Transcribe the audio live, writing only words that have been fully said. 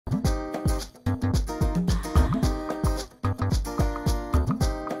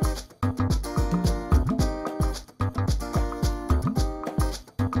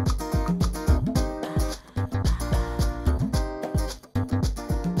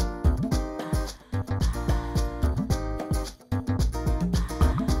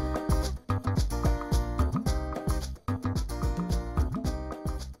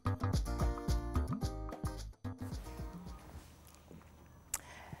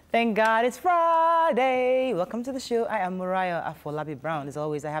Thank God it's Friday. Welcome to the show. I am Morayo Afolabi Brown. As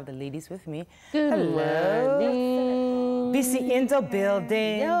always, I have the ladies with me. Good Hello. morning. BC in the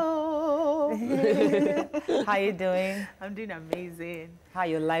building. Yo. How you doing? I'm doing amazing. How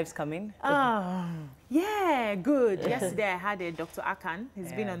your lives coming? Yeah, good. Yesterday I had Dr. Akan.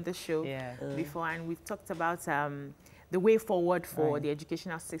 He's been on the show before, and we've talked about the way forward for the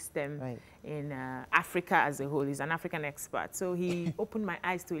educational system in Africa as a whole. He's an African expert. So he opened my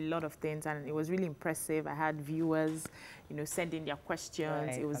eyes to a lot of things, and it was really impressive. I had viewers, sending their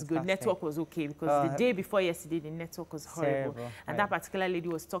questions. It was good. Network was okay, because the day before yesterday, the network was horrible. And that particular lady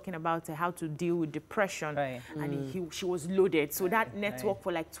was talking about how to deal with depression, and she was loaded. So that network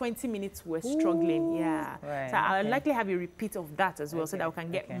for like 20 minutes was struggling. Yeah. So I'll likely have a repeat of that as well, so that we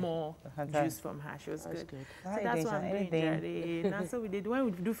can get more juice from her. She was good. So that's what I'm doing. Now, so we did. When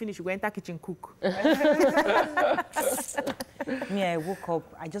we do finish, we go enter kitchen cook. Me, I woke up.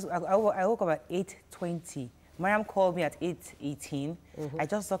 I woke up at 8:20. Mariam called me at 8:18. I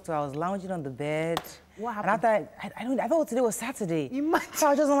just talked to her. I was lounging on the bed. What happened? And after I thought today was Saturday. So I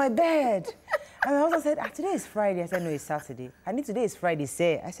was just on my bed. And my husband said, today is Friday. I said, no, it's Saturday. Today is Friday.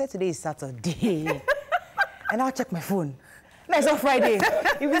 I said, today is Saturday. And I'll check my phone. No, it's not Friday.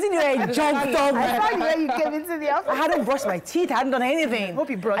 If you see the way I jumped up. I saw the way you came into the office. I hadn't brushed my teeth. I hadn't done anything. Hope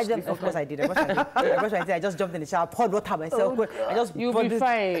you brushed it. Of course I did. I brushed my teeth. I just jumped in the shower, poured water myself. You'll be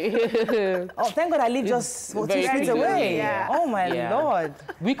fine. Oh, thank God I live just 2 streets away. Yeah. Oh, my Lord.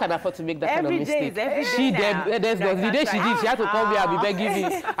 We can afford to make that kind of mistake. Every She did. The day she did, she had to call me and be begging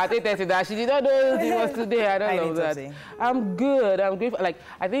me. I think that she did not know it was today. I don't know that. I'm good. I'm grateful. Like,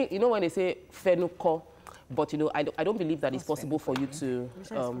 I think, when they say fenuko, but I don't believe that it's possible for you to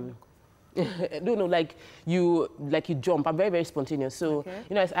like you jump. I'm very, very spontaneous. So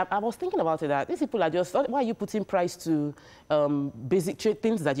I was thinking about it, that these people are just, why are you putting price to basic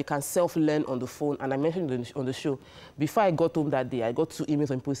things that you can self-learn on the phone? And I mentioned on the show, before I got home that day, I got 2 emails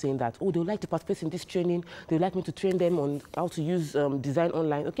from people saying that, they would like to participate in this training. They would like me to train them on how to use design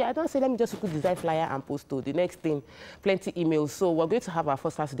online. Okay, I don't say, let me just put design flyer and post to the next thing. Plenty emails. So we're going to have our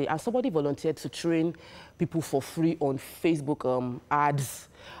first class today, and somebody volunteered to train people for free on Facebook ads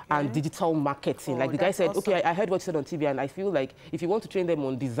and digital marketing. Like the guy said, awesome. Okay, I heard what you said on TV, and I feel like if you want to train them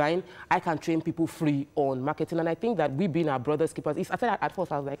on design, I can train people free on marketing. And I think that we being our brothers keepers, I said at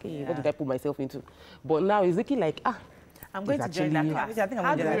first I was like, hey, what did I put myself into? But now it's looking like, I'm going to join that class. I think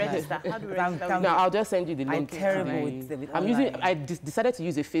I'm going to register. How do we register? No, I'll just send you the link. I'm terrible with I decided to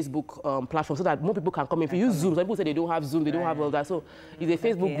use a Facebook platform so that more people can come in. If you use Zoom, some people say they don't have Zoom, they don't have all that. So it's a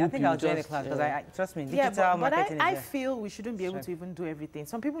Facebook group. I think I'll join the class, because trust me, digital marketing but I feel we shouldn't be able to even do everything.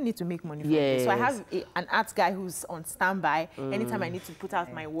 Some people need to make money from it. So I have an art guy who's on standby. Anytime I need to put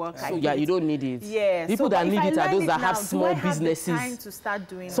out my work, so you don't need it. Yeah. People that need it are those that have small businesses. Time to start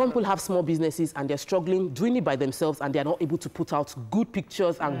doing some people have small businesses and they're struggling doing it by themselves, and they're not able to put out good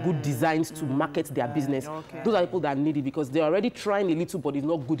pictures and good designs to market their business. Those are people that need it, because they're already trying a little, but it's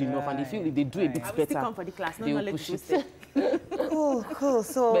not good enough, and they feel if they do a bit better, still come for the class. No knowledge twisted. Cool.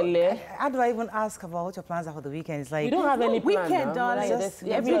 So, how do I even ask about what your plans are for the weekend? It's like, we don't have any plans. Weekend, darling.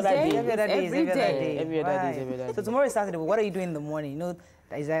 Every other day. So tomorrow is Saturday. But what are you doing in the morning?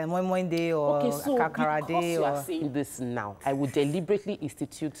 Is that a morning day or akara day? You are saying this now, I would deliberately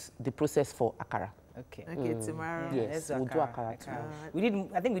institute the process for akara. Okay, tomorrow. Yes, we'll do akara tomorrow.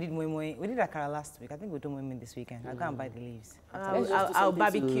 I think we did moi. We did akara last week. I think we'll do moi this weekend. I'll go and buy the leaves. I'll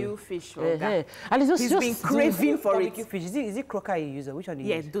barbecue fish. He's been craving for barbecue fish. Is it croaker you use, or which one do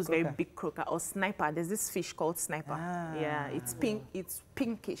you use? Yeah, those very big croaker or sniper. There's this fish called sniper. Yeah, it's pink. It's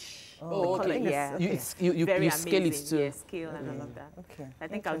pinkish. Oh, color. Yeah. You scale it too. Yeah, scale and all of that. Okay. I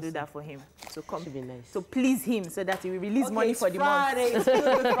think I'll do that for him. So come. Should be nice. So please him, so that he will release money for the month. It's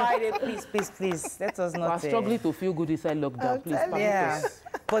Friday. Please. Let us not. We're struggling to feel good inside lockdown. Please, yeah.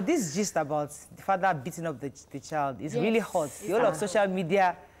 But this gist about the father beating up the child is really hot. The whole of social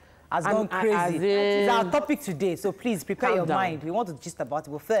media has gone crazy. It's our topic today, so please prepare your mind. We want to gist about it.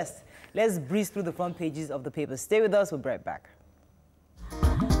 But first, let's breeze through the front pages of the papers. Stay with us. We'll be right back.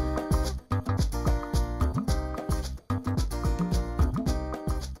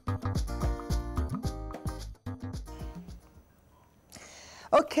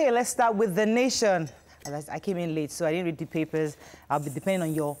 Okay, let's start with The Nation. I came in late, so I didn't read the papers. I'll be depending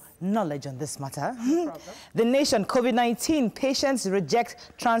on your knowledge on this matter. No problem. The Nation, COVID-19, patients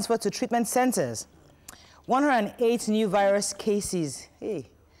reject transfer to treatment centers. 108 new virus cases. Hey.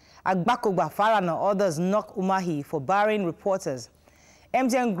 Agbakogba, Farana, others knock Umahi for barring reporters.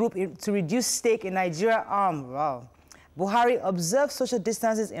 MTN Group to reduce stake in Nigeria arm. Wow. Buhari observes social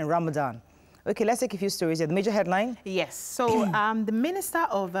distances in Ramadan. Okay, let's take a few stories here. The major headline? Yes. So the Minister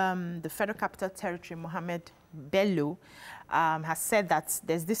of the Federal Capital Territory, Mohammed Bello, has said that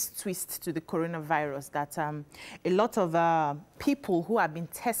there's this twist to the coronavirus, that a lot of people who have been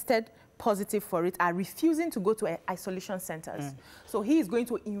tested positive for it are refusing to go to isolation centers. So he is going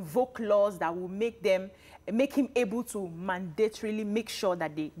to invoke laws that will make him able to mandatorily make sure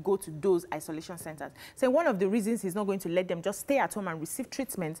that they go to those isolation centers. So one of the reasons he's not going to let them just stay at home and receive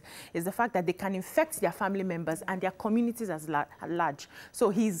treatment is the fact that they can infect their family members and their communities at large.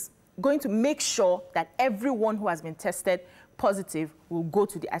 So he's going to make sure that everyone who has been tested positive will go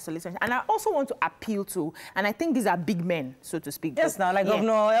to the isolation. And I also want to appeal to, and I think these are big men, so to speak. Yes, now, like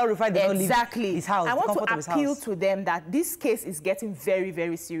Governor El Rufai did not leave his house. I want to appeal to them that this case is getting very,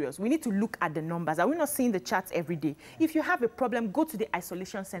 very serious. We need to look at the numbers. Are we not seeing the charts every day? If you have a problem, go to the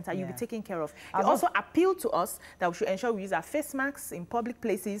isolation center. You'll be taken care of. They also appeal to us that we should ensure we use our face masks in public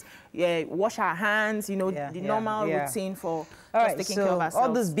places, wash our hands, you know, the normal routine for taking care of ourselves.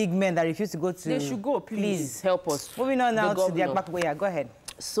 All those big men that refuse to go to... They should go, please help us. Moving on now to the Agbakwe. Go ahead.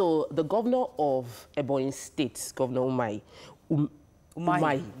 So the governor of Ebonyi State, Governor Umahi,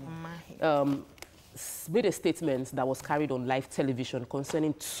 made a statement that was carried on live television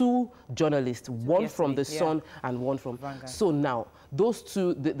concerning two journalists, one from The Sun and one from Vanguard. So now, those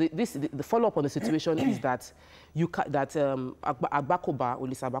two, the follow-up on the situation is that Agbakoba,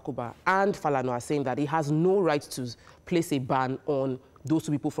 Olisa Agbakoba, and Falana are saying that he has no right to place a ban on those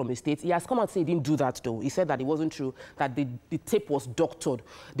two people from the state. He has come out and said he didn't do that, though. He said that it wasn't true, that the tape was doctored.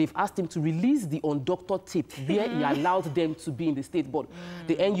 They've asked him to release the undoctored tape where he allowed them to be in the state. But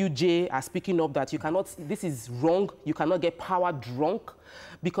the NUJ are speaking up that you cannot, this is wrong, you cannot get power drunk,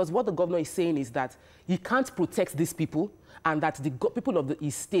 because what the governor is saying is that he can't protect these people, and that the people of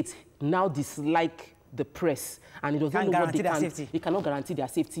his state now dislike the press, and he doesn't know what they can. He cannot guarantee their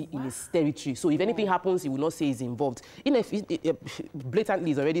safety in his territory. So if anything happens, he will not say he's involved. Blatantly,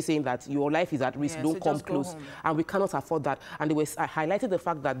 he's already saying that your life is at risk. Don't come close, and we cannot afford that. And they were highlighted the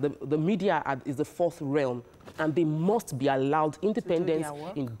fact that the media is the fourth realm, and they must be allowed independence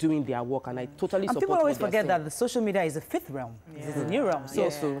in doing their work. And I totally support. People always forget that the social media is the fifth realm. It's the new realm.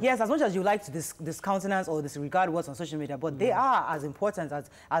 So yes, as much as you like to discountenance or disregard what's on social media, but they are as important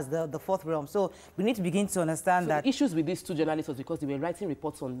as the fourth realm. So we need to begin to understand that the issues with these two journalists was because they were writing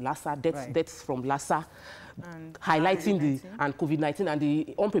reports on Lassa, deaths from Lassa, highlighting and COVID-19 and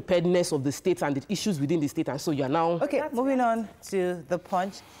the unpreparedness of the state and the issues within the state. And so you are now... Okay, moving on to The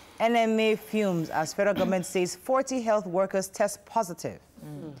Punch. NMA fumes as federal government says 40 health workers test positive.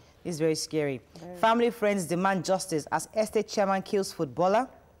 It's very scary. Family friends demand justice as estate chairman kills footballer.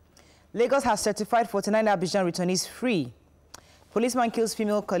 Lagos has certified 49 Abidjan returnees free. Policeman kills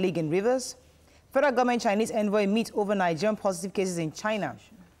female colleague in Rivers. Federal government Chinese envoy meet over Nigerian positive cases in China.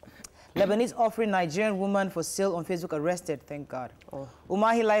 Lebanese offering Nigerian woman for sale on Facebook arrested, thank God.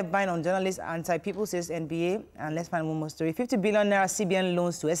 Umahi live ban on journalists anti-people, says NBA. And let's find one more story. 50 billion Naira CBN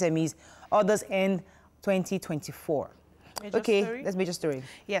loans to SMEs. Others end 2024. That's major story.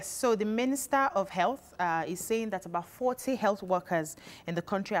 Yes, so the Minister of Health is saying that about 40 health workers in the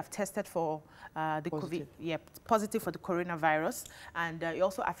country have tested for positive for the coronavirus, and it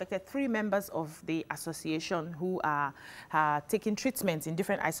also affected 3 members of the association who are taking treatment in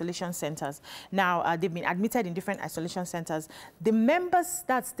different isolation centers. Now, they've been admitted in different isolation centers. The members,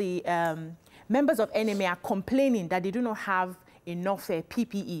 members of NMA are complaining that they do not have enough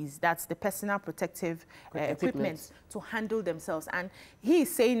PPEs, that's the personal protective equipment, to handle themselves. And he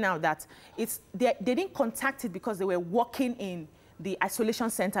is saying now that they didn't contact it because they were working in the isolation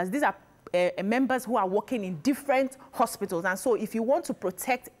centers. These are members who are working in different hospitals. And so if you want to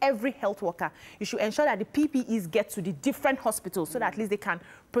protect every health worker, you should ensure that the PPEs get to the different hospitals so that at least they can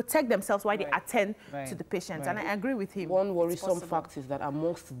protect themselves while they attend to the patients. And I agree with him. One worrisome fact is that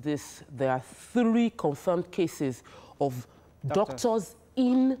amongst this, there are 3 confirmed cases of doctors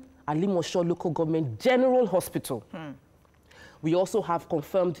in Alimosho Local Government General Hospital. We also have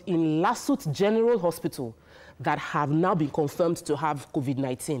confirmed in Lasut General Hospital that have now been confirmed to have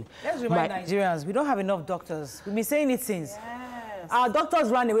COVID-19. Let's remind Nigerians, we don't have enough doctors. We've been saying it since. Our doctors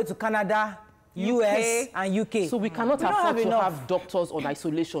ran away to Canada, US and UK. So we cannot afford to have doctors on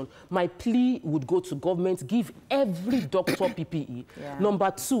isolation. My plea would go to government, give every doctor PPE. Number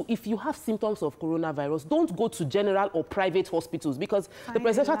 2, if you have symptoms of coronavirus, don't go to general or private hospitals, because the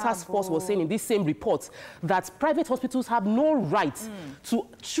Presidential Task Force was saying in this same report that private hospitals have no right to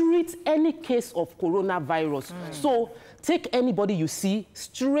treat any case of coronavirus. So take anybody you see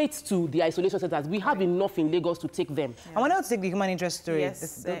straight to the isolation centers. We have enough in Lagos to take them. I want to take the human interest story.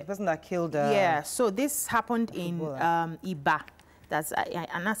 The person that killed... so this happened in Iba. that's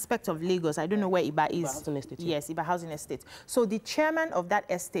an aspect of Lagos. I don't know where Iba is. Housing Estate. Yes, Iba Housing Estate. So the chairman of that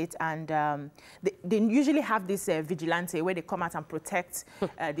estate, and they usually have this vigilante where they come out and protect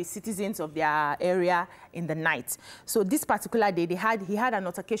the citizens of their area in the night. So this particular day, he had an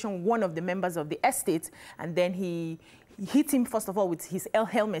altercation with one of the members of the estate, and then he hit him, first of all, with his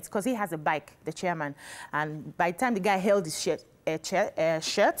helmet, because he has a bike, the chairman. And by the time the guy held his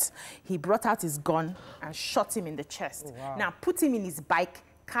shirt, he brought out his gun and shot him in the chest. Oh, wow. Now, put him in his bike,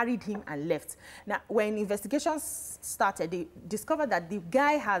 carried him and left. Now, when investigations started, they discovered that the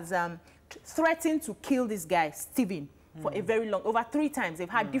guy has threatened to kill this guy, Stephen, for a very long, over 3 times. They've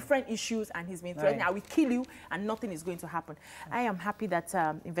had different issues, and he's been threatening, I will kill you, and nothing is going to happen. I am happy that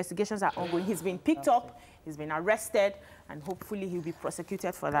investigations are ongoing. He's been picked up, he's been arrested, and hopefully he'll be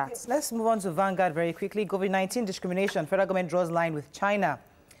prosecuted for that. Okay, let's move on to Vanguard very quickly. COVID-19 discrimination. Federal government draws line with China.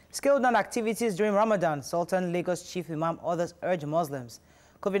 Scaled down activities during Ramadan. Sultan Lagos Chief Imam, others urge Muslims.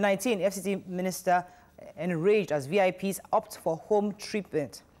 COVID-19, FCT Minister enraged as VIPs opt for home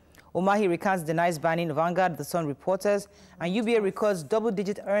treatment. Omahi recants denies banning Vanguard, The Sun reporters, and UBA records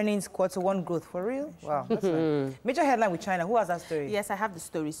double-digit earnings Q1 growth. For real? Wow, that's fine. Major headline with China. Who has that story? Yes, I have the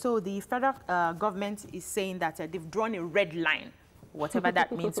story. So the federal government is saying that they've drawn a red line, whatever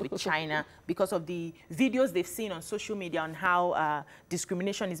that means, with China, because of the videos they've seen on social media on how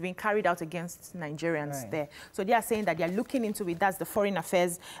discrimination is being carried out against Nigerians there. So they are saying that they are looking into it. That's the Foreign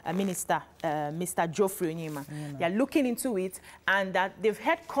Affairs Minister, Mr. Geoffrey Onyema. They are looking into it, and that they've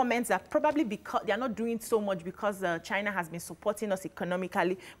had comments that probably because they are not doing so much because China has been supporting us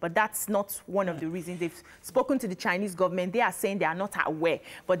economically, but that's not one of the reasons. They've spoken to the Chinese government. They are saying they are not aware,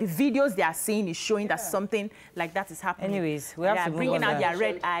 but the videos they are seeing is showing that something like that is happening. Anyways, we have to bringing out their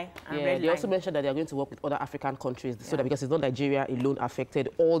red eye and red line. They also mentioned that they are going to work with other African countries, so that because it's not Nigeria alone affected,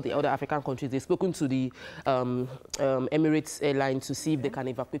 all the other African countries. They've spoken to the Emirates airline to see if they can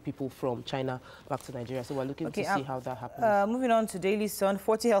evacuate people from China back to Nigeria. So we're looking to see how that happens. Moving on to Daily Sun,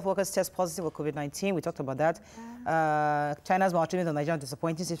 40 health workers test positive for COVID-19. We talked about that. China's maltreatment of Nigeria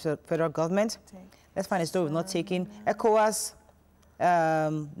disappointing, says the federal government. Let's find a story we've not taken. ECOWAS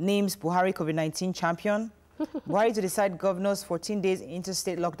names Buhari COVID-19 champion. Buhari to decide governor's 14 days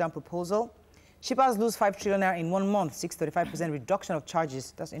interstate lockdown proposal. Shippers lose 5 trillion naira in 1 month, 635% reduction of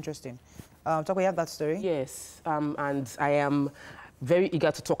charges. That's interesting. Tope, you have that story? Yes, and I am very eager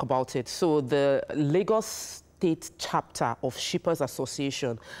to talk about it. So the Lagos State chapter of Shippers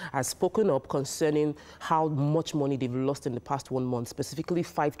Association has spoken up concerning how much money they've lost in the past 1 month, specifically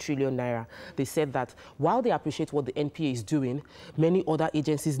 5 trillion naira. They said that while they appreciate what the NPA is doing, many other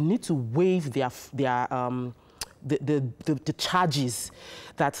agencies need to waive the charges,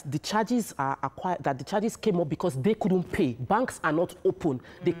 that the charges are acquired, that the charges came up because they couldn't pay. Banks are not open.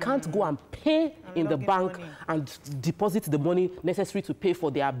 They can't go and pay in the bank and deposit the money necessary to pay for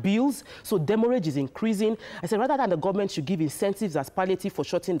their bills. So demurrage is increasing. I said, rather than the government should give incentives as palliative for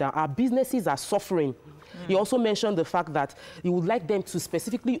shutting down, our businesses are suffering. He also mentioned the fact that he would like them to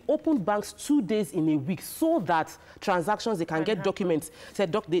specifically open banks 2 days in a week so that transactions, they can get documents.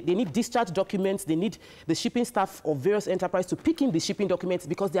 Said they need discharge documents, they need the shipping staff of various enterprises to pick in the shipping documents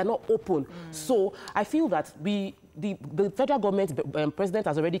because they are not open. So I feel that the federal government, president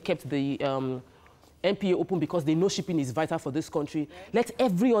has already kept the NPA open because they know shipping is vital for this country. Let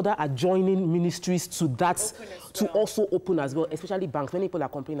every other adjoining ministries to that to also open as well, especially banks. Many people are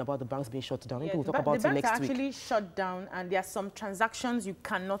complaining about the banks being shut down. We'll talk about it next week. The banks are actually shut down, and there are some transactions you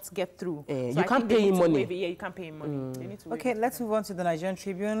cannot get through. So you can't pay in money. Yeah, you can't pay in money. They need to okay, let's move on to the Nigerian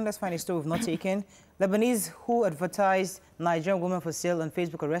Tribune. Let's find a story we've not taken. Lebanese who advertised Nigerian woman for sale on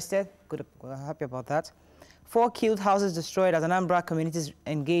Facebook arrested. Good, we're happy about that. 4 killed, houses destroyed as Anambra communities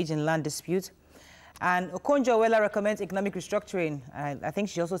engage in land dispute. And Okonjo-Iweala recommends economic restructuring. I think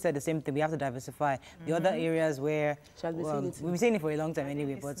she also said the same thing. We have to diversify. The other areas where we've been saying it for a long time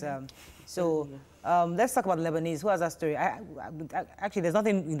anyway. But let's talk about the Lebanese. Who has that story? Actually, there's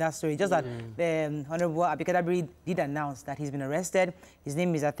nothing in that story. Just that the Honorable Abikadabri did announce that he's been arrested. His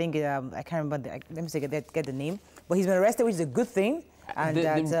name is, I think, I can't remember. Let me see, get the name. But he's been arrested, which is a good thing. And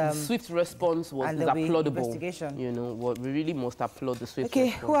the swift response was applaudable. You know, what we really must applaud the swift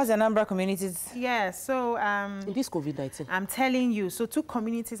response. Who has the Anambra communities? Yeah, so in this COVID-19, I'm telling you, so 2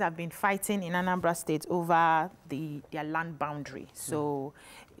 communities have been fighting in Anambra State over their land boundary. So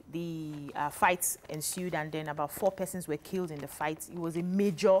the fights ensued, and then about 4 persons were killed in the fight. It was a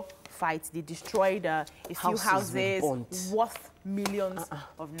major fight. They destroyed a few houses worth millions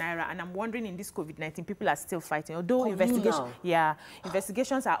of naira. And I'm wondering, in this COVID-19, people are still fighting. Although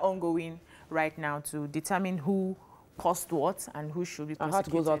investigations are ongoing right now to determine who cost what and who should be prosecuted. Our heart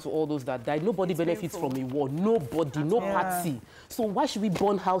goes out to all those that died. Nobody benefits from a war. Nobody, no party. So why should we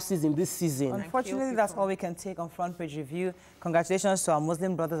burn houses in this season? Unfortunately, that's all we can take on Front Page Review. Congratulations to our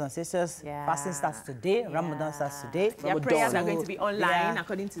Muslim brothers and sisters. Fasting starts today. Ramadan starts today. Their prayers are going to be online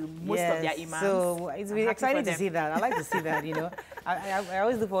according to most of their imams. So it's really exciting to see that. I like to see that, you know. I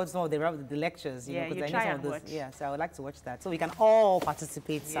always look forward to some of the lectures, you know, because I know some of those. Yeah, so I would like to watch that. So we can all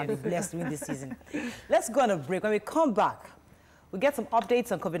participate and be blessed with this season. Let's go on a break. When we come back, we'll get some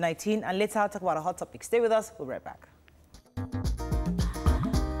updates on COVID-19 and later I'll talk about a hot topic. Stay with us. We'll be right back.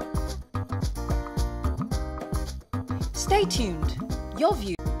 Stay tuned. Your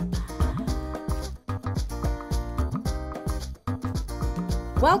view.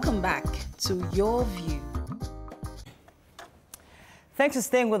 Welcome back to Your View. Thanks for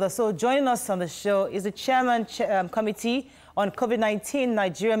staying with us. So joining us on the show is the Chairman Committee on COVID-19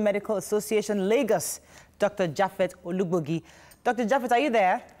 Nigerian Medical Association, Lagos, Dr. Japhet Olugbogi. Dr. Japhet, are you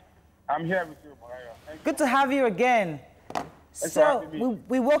there? I'm here with you, Morayo. Good to have you again. So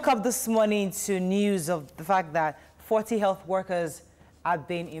we woke up this morning to news of the fact that 40 health workers have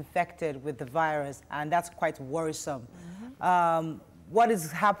been infected with the virus, and that's quite worrisome. What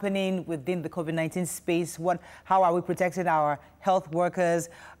is happening within the COVID-19 space? How are we protecting our health workers?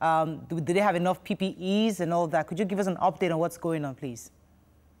 Do they have enough PPEs and all that? Could you give us an update on what's going on, please?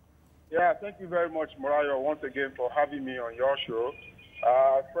 Yeah, thank you very much, Morayo, once again for having me on your show.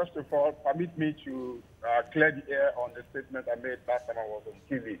 First of all, permit me to clear the air on the statement I made last time I was on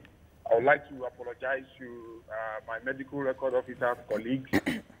TV. I would like to apologize to my medical record officer colleagues,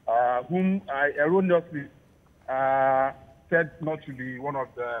 whom I erroneously said not to be one of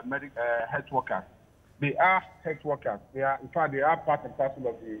the health workers. They are health workers. In fact, they are part and parcel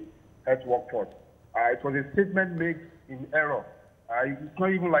of the health workforce. It was a statement made in error. It's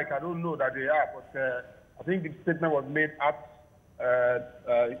not even like I don't know that they are, but I think the statement was made at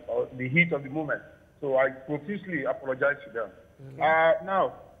the heat of the moment. So I profusely apologize to them.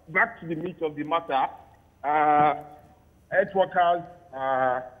 Now, back to the meat of the matter. Health workers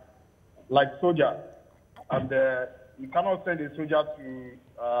are like soldiers, and you cannot send a soldier to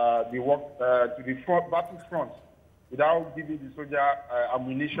the battle front without giving the soldier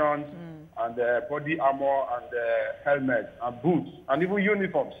ammunition and body armor and helmets and boots and even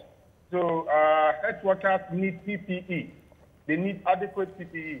uniforms. So health workers need PPE. They need adequate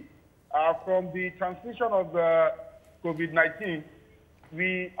PPE. From the transmission of COVID-19,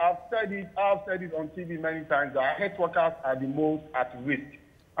 we have said it, I've said it on TV many times, that health workers are the most at risk.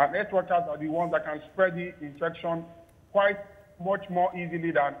 And health workers are the ones that can spread the infection quite much more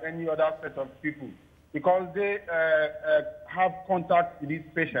easily than any other set of people, because they have contact with these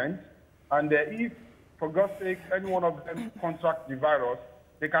patients, and if, for God's sake, any one of them contracts the virus,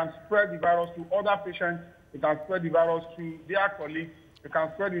 they can spread the virus to other patients, they can spread the virus to their colleagues, they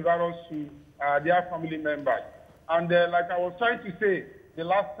can spread the virus to their family members. And like I was trying to say the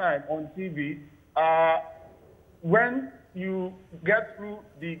last time on TV, when you get through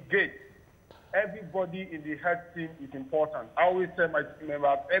the gate, everybody in the health team is important. I always tell my team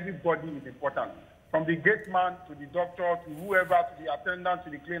members, everybody is important. From the gate man to the doctor to whoever, to the attendant, to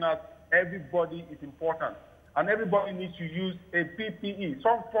the cleaners, everybody is important. And everybody needs to use a PPE,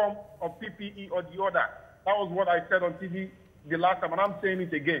 some form of PPE or the other. That was what I said on TV the last time, and I'm saying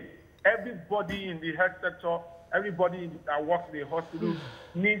it again. Everybody in the health sector, everybody that works in the hospital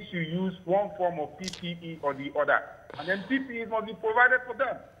needs to use one form of PPE or the other. And then PPE must be provided for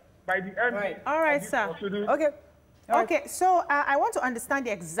them by the end. Right. All right, sir. Okay. Okay, so I want to understand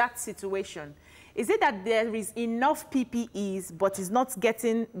the exact situation. Is it that there is enough PPEs, but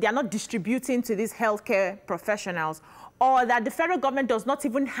they are not distributing to these healthcare professionals, or that the federal government does not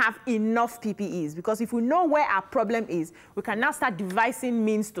even have enough PPEs? Because if we know where our problem is, we can now start devising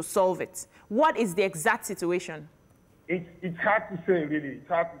means to solve it. What is the exact situation? It's hard to say, really. It's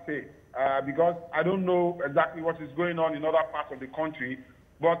hard to say, because I don't know exactly what is going on in other parts of the country.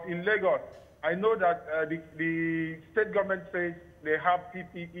 But in Lagos, I know that the state government says they have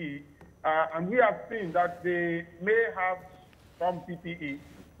PPE, and we have seen that they may have some PPE.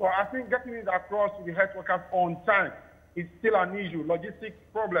 So I think getting it across to the health workers on time is still an issue, logistic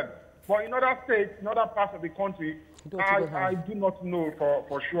problem. But in other states, in other parts of the country, I do not know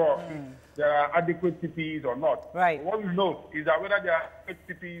for sure if there are adequate PPEs or not. Right. What we know is that whether there are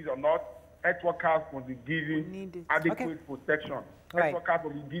adequate PPEs or not, health workers must be given adequate protection. Health workers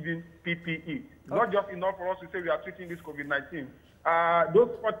will be given PPE. It's not just enough for us to say we are treating this COVID-19. Those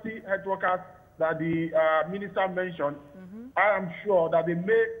 40 health workers that the minister mentioned, I am sure that they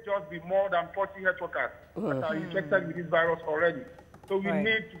may just be more than 40 health workers that are infected with this virus already. So we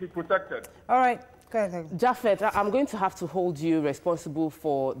need to be protected. All right. Japhet, I'm going to have to hold you responsible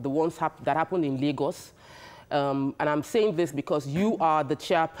for the ones that happened in Lagos. And I'm saying this because you are the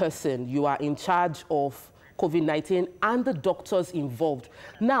chairperson. You are in charge of COVID-19 and the doctors involved.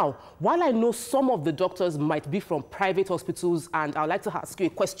 Now, while I know some of the doctors might be from private hospitals, and I'd like to ask you a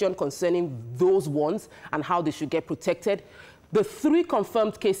question concerning those ones and how they should get protected, the 3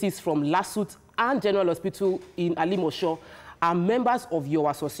 confirmed cases from Lasut and General Hospital in Alimosho are members of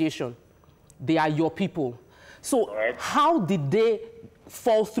your association. They are your people. So how did they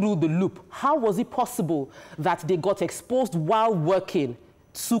fall through the loop? How was it possible that they got exposed while working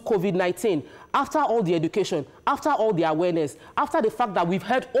to COVID-19, after all the education, after all the awareness, after the fact that we've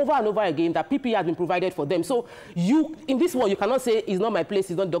heard over and over again that PPE has been provided for them? So you, in this world, you cannot say, it's not my place,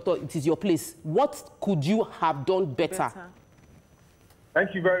 it's not doctor, it is your place. What could you have done better?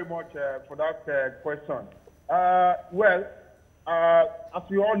 Thank you very much for that question. As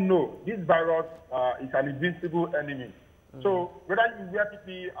we all know, this virus is an invincible enemy. So whether you wear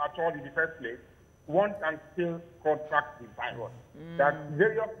PPE at all in the first place, one can still contract the virus. There are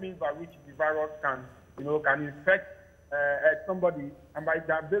various means by which the virus can infect somebody, and by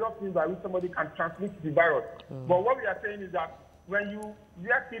there are various means by which somebody can transmit the virus. But what we are saying is that when you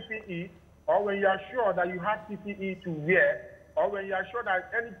wear PPE, or when you are sure that you have PPE to wear, or when you are sure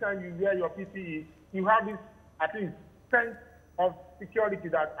that anytime you wear your PPE, you have this at least sense of security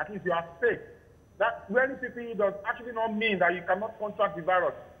that at least you are safe. That wearing PPE does actually not mean that you cannot contract the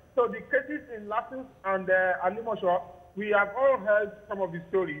virus. So the cases in Lasut and Alimosho, we have all heard some of the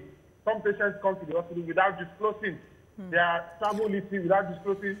stories. Some patients come to the hospital without disclosing their travel history, without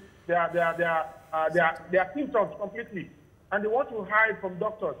disclosing their symptoms completely. And they want to hide from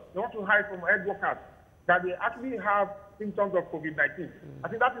doctors. They want to hide from health workers that they actually have symptoms of COVID-19. I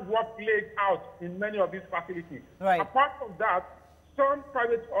think that is what played out in many of these facilities. Right. Apart from that, some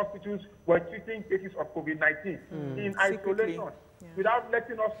private hospitals were treating cases of COVID-19 in isolation without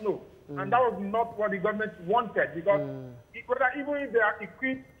letting us know. And that was not what the government wanted, because even if they are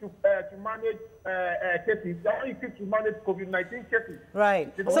equipped to manage cases, they are equipped to manage COVID-19 cases.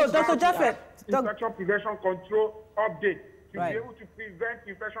 Right. So, Dr. Japhet, infection prevention control update to be able to prevent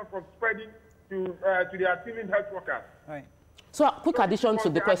infection from spreading to their civil health workers. Right. So, a quick addition to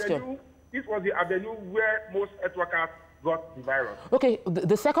the question. This was the avenue where most health workers got the virus. Okay,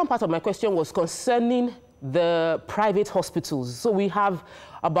 the second part of my question was concerning the private hospitals. So we have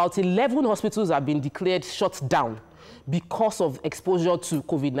about 11 hospitals have been declared shut down because of exposure to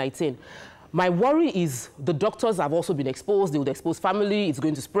COVID-19. My worry is the doctors have also been exposed. They would expose family. It's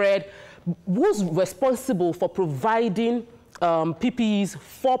going to spread. Who's responsible for providing PPEs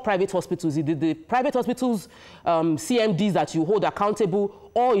for private hospitals? Is it the private hospitals CMDs that you hold accountable,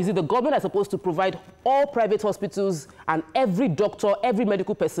 or is it the government that's supposed to provide all private hospitals and every doctor, every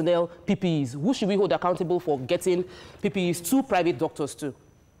medical personnel PPEs? Who should we hold accountable for getting PPEs to private doctors too?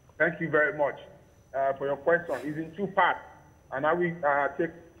 Thank you very much for your question. It's in 2 parts, and I will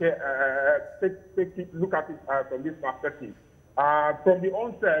take a look at it from this perspective. From the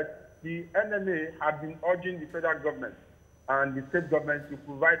onset, the NMA had been urging the federal government and the state government to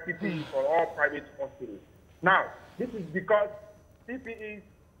provide PPE for all private hospitals. Now, this is because PPEs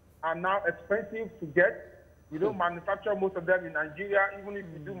are now expensive to get. We don't manufacture most of them in Nigeria. Even if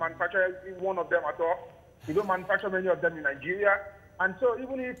we do manufacture one of them at all, we don't manufacture many of them in Nigeria. And so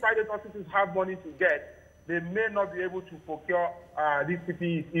even if private hospitals have money to get, they may not be able to procure these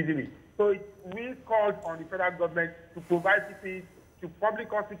PPEs easily. So we called on the federal government to provide PPEs to public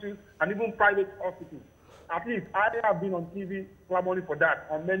hospitals and even private hospitals. At least I have been on TV clamoring for that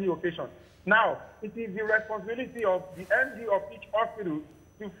on many occasions. Now, it is the responsibility of the MD of each hospital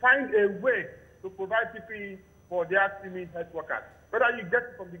to find a way to provide PPE for their teaming health workers. Whether you get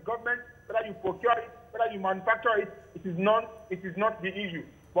it from the government, whether you procure it, whether you manufacture it, it is not the issue.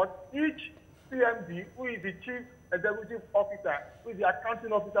 But each CMD, who is the Chief Executive Officer, who is the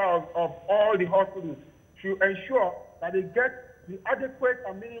accounting officer of all the hospitals, should ensure that they get the adequate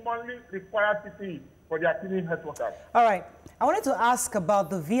and minimally required PPE for their teaming health workers. All right. I wanted to ask about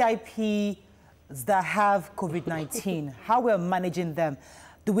the VIPs that have COVID-19, how we're managing them.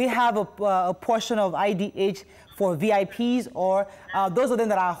 Do we have a portion of IDH for VIPs, or those of them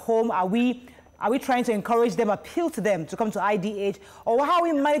that are home, are we trying to encourage them, appeal to them to come to IDH, or how are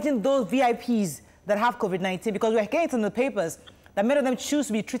we managing those VIPs that have COVID-19? Because we're getting in the papers that many of them choose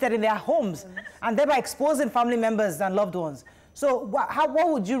to be treated in their homes and thereby exposing family members and loved ones. So how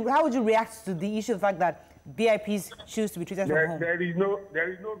would you react to the issue of the fact that VIPs choose to be treated from home? There is no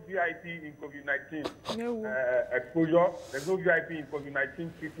VIP in COVID-19 exposure. There's no VIP in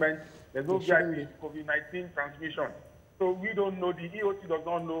COVID-19 treatment. There's no VIP in COVID-19 transmission. So we don't know, the EOC does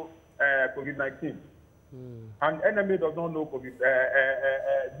not know COVID-19. And NMA does not know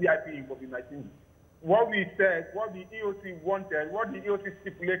VIP in COVID-19. What we said, what the EOC wanted, what the EOC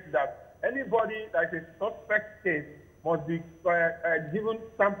stipulated that anybody that is a suspect case must be given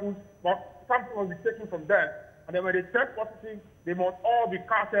samples, samples must be taken from them, and then when they test positive, they must all be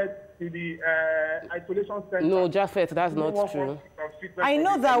carted to the isolation center. No, Japhet, that's not true. I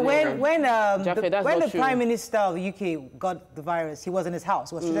know that when the Prime Minister of the UK got the virus, he was in his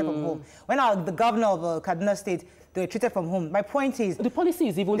house, he was treated from home. When the governor of Kaduna State, they were treated from home. My point is... The policy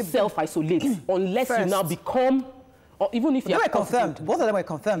is even self-isolate, unless you now become... Or even if they were confirmed. Both of them were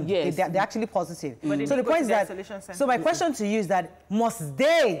confirmed. Yes. They're actually positive. So the point is that... So my question to you is that must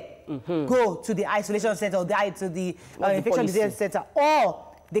they go to the isolation center or to the infection disease center, or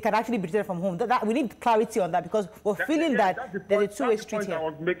they can actually be treated from home? We need clarity on that, because we're feeling that there's a two-way street here.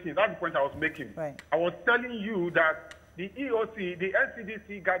 That's the point I was making. Right. I was telling you that the EOC, the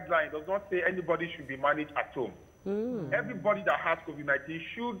NCDC guideline does not say anybody should be managed at home. Everybody that has COVID-19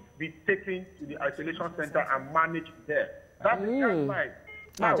 should be taken to the isolation center and managed there. That's the guideline.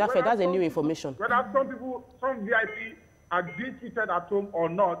 Now, Japhet, that's a new information. Whether some VIP are being treated at home or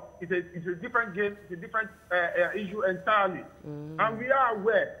not, it's a different game, it's a different issue entirely. And we are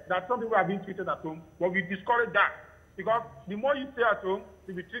aware that some people are being treated at home, but we discourage that. Because the more you stay at home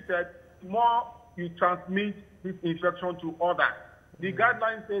to be treated, the more you transmit this infection to others. The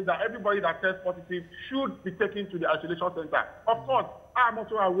guideline says that everybody that tests positive should be taken to the isolation center. Of course, I'm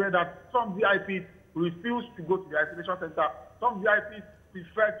also aware that some VIPs refuse to go to the isolation center. Some VIPs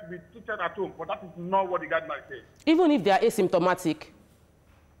prefer to be treated at home, but that is not what the guideline says. Even if they are asymptomatic?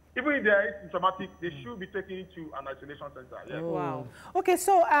 Even if they are asymptomatic, they should be taken to an isolation center. Yes. Wow. Okay,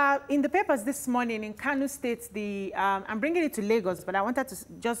 so in the papers this morning in Kano State, I'm bringing it to Lagos, but I wanted to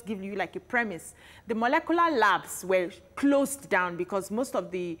just give you like a premise. The molecular labs were closed down because most of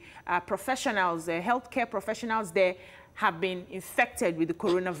the professionals, healthcare professionals there, have been infected with the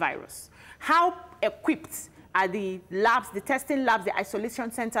coronavirus. How equipped are the labs, the testing labs, the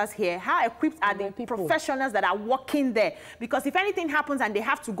isolation centers here? How equipped are the professionals that are working there? Because if anything happens and they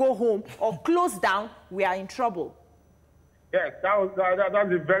have to go home or close down, we are in trouble. Yes, that's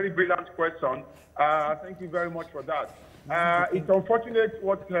a very brilliant question. Thank you very much for that. It's unfortunate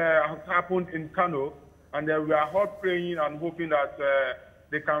what has happened in Kano, and we are all praying and hoping that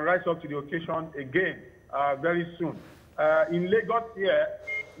they can rise up to the occasion again very soon. In Lagos here,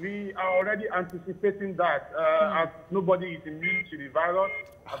 we are already anticipating that as nobody is immune to the virus,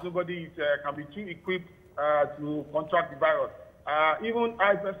 as nobody can be too equipped to contract the virus. Even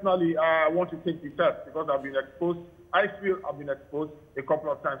I personally want to take the test because I've been exposed. I feel I've been exposed a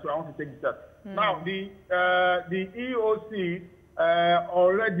couple of times, so I want to take the test. Now, the EOC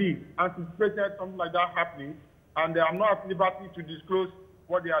already anticipated something like that happening, and I'm not at liberty to disclose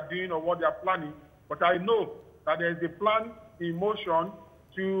what they are doing or what they are planning, but I know that there is a plan in motion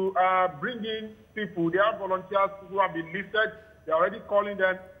to bring in people. They have volunteers who have been listed. They're already calling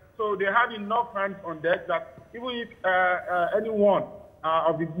them. So they have enough hands on deck that even if anyone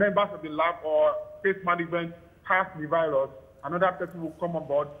of the members of the lab or case management has the virus, another person will come on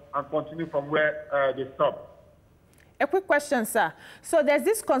board and continue from where they stop. A quick question, sir. So there's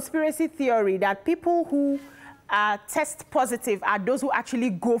this conspiracy theory that people who test positive are those who actually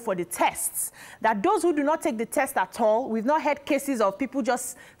go for the tests. That those who do not take the test at all, we've not had cases of people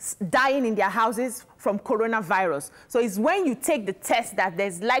just dying in their houses from coronavirus. So it's when you take the test that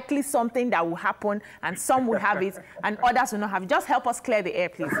there's likely something that will happen and some will have it and others will not have it. Just help us clear the air,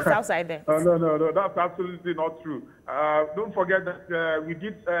 please. It's outside there. No, that's absolutely not true. Don't forget that we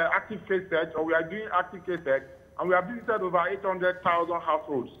did active case search, or we are doing active case search, and we have visited over 800,000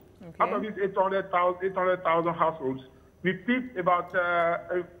 households. Okay. Out of these 800,000 households, we picked about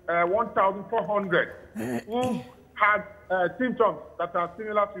 1,400 who had symptoms that are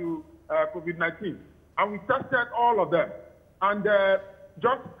similar to COVID-19. And we tested all of them. And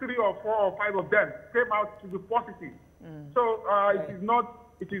just 3 or 4 or 5 of them came out to be positive. So it is not...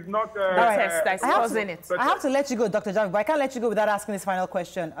 I have to let you go, Dr. Japhet, but I can't let you go without asking this final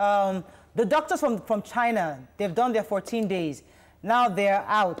question. The doctors from China, they've done their 14 days. Now they're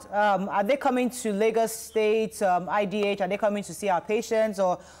out. Are they coming to Lagos State, IDH? Are they coming to see our patients?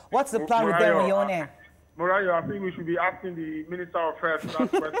 Or what's the plan with them on your own end? Morayo, I think we should be asking the Minister of Health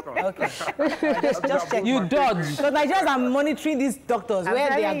that question. Okay. just check. You dodge. So Nigerians are monitoring these doctors where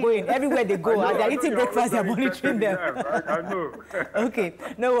they are going, everywhere they go. As they're eating breakfast, they're monitoring them. I know. Okay,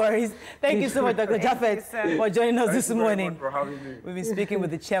 no worries. Thank you so much, Dr. Japhet, for joining us this morning. For having me. We've been speaking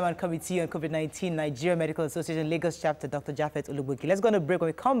with the Chairman Committee on COVID-19, Nigerian Medical Association, Lagos chapter, Dr. Japhet Olugbogi. Let's go on a break. When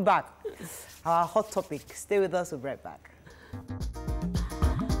we come back, our hot topic. Stay with us. We'll be right back.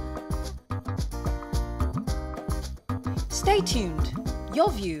 Stay tuned. Your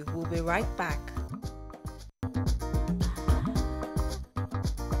View will be right back.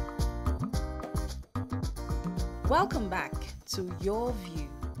 Welcome back to Your View.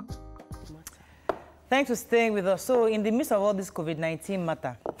 Thanks for staying with us. So, in the midst of all this COVID-19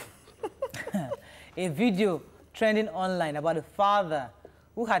 matter, a video trending online about a father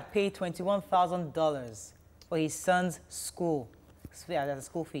who had paid $21,000 for his son's school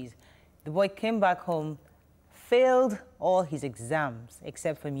fees. The boy came back home, failed all his exams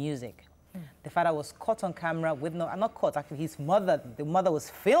except for music. The father was caught on camera with not caught, actually, the mother was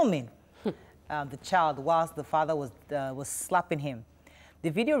filming the child whilst the father was slapping him. The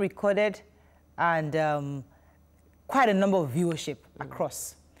video recorded and quite a number of viewership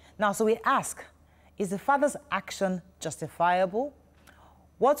across. Now, so we ask, is the father's action justifiable?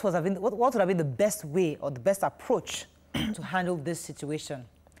 What would have been the best way or the best approach to handle this situation?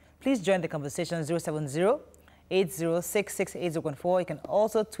 Please join the conversation 070-8066-8014. You can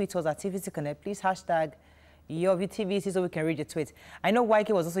also tweet us at TVC Connect. Please hashtag YourViewTVC so we can read your tweet. I know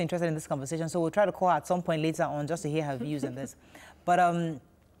YK was also interested in this conversation, so we'll try to call her at some point later on just to hear her views on this. But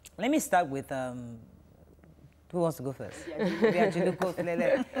let me start with who wants to go first?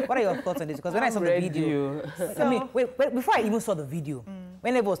 What are your thoughts on this? Because when I saw the video, I mean, wait, before I even saw the video,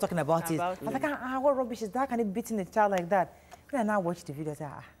 when everyone was talking about it, I was like, what rubbish is that? Can it beating a child like that? When I now watched the video, I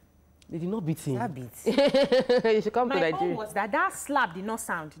said, they did not beat him. That beat. You should come to Nigeria. My own was that slap did not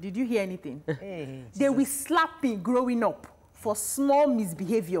sound. Did you hear anything? Hey, they will slap me growing up for small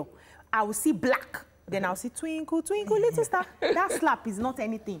misbehavior. I will see black. Then I'll say, twinkle, twinkle, little star. That slap is not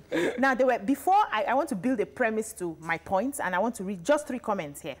anything. Now, before I want to build a premise to my points, and I want to read just 3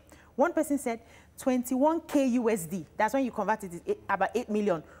 comments here. One person said, 21K USD. That's when you convert it, it's about 8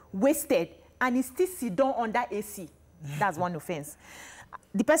 million. Wasted. And it's still sit down under AC. That's one offense.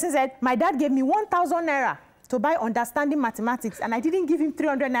 The person said, my dad gave me 1,000 Naira to buy understanding mathematics, and I didn't give him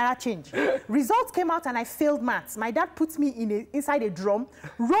 300 Naira change. Results came out and I failed maths. My dad put me inside a drum,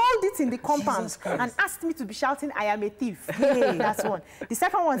 rolled it in the compound, and asked me to be shouting, I am a thief. Hey, that's one. The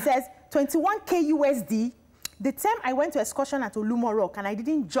second one says, 21K USD. The time I went to excursion at Olumo Rock and I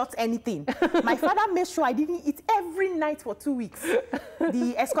didn't jot anything, my father made sure I didn't eat every night for 2 weeks.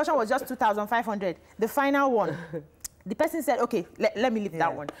 The excursion was just 2,500. The final one, the person said, okay, let me leave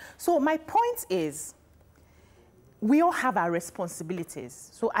that one. So my point is, we all have our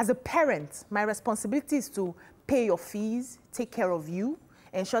responsibilities. So as a parent, my responsibility is to pay your fees, take care of you,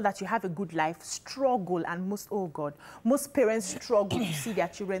 ensure that you have a good life, struggle, and most parents struggle to see their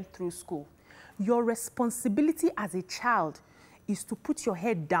children through school. Your responsibility as a child is to put your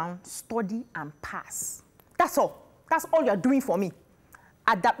head down, study, and pass. That's all. That's all you're doing for me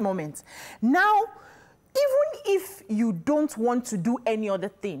at that moment. Now, even if you don't want to do any other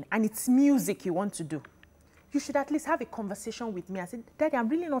thing, and it's music you want to do, you should at least have a conversation with me and say, Daddy, I'm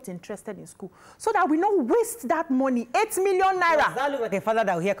really not interested in school. So that we don't waste that money, 8 million Naira. Does that look like a father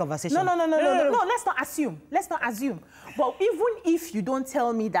that will hear conversation? No, let's not assume. Let's not assume. But even if you don't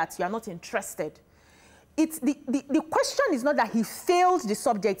tell me that you are not interested, it's the question is not that he failed the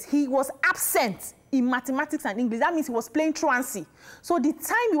subject. He was absent in mathematics and English. That means he was playing truancy. So the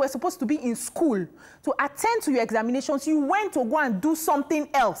time you were supposed to be in school to attend to your examinations, you went to go and do something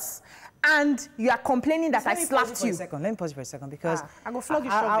else. And you are complaining that I slapped you. Let me pause for a second, because I go flog you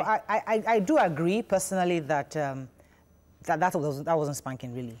shortly. I do agree personally that that wasn't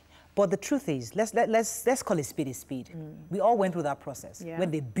spanking really. But the truth is, let's call a speed a speed. We all went through that process when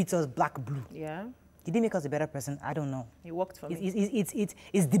they beat us black blue. Yeah. Did it make us a better person? I don't know. It worked for me.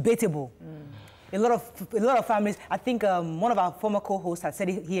 It's debatable. A lot of families. I think one of our former co-hosts had said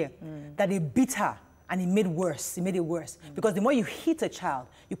it here that they beat her. And it made it worse. Because the more you hit a child,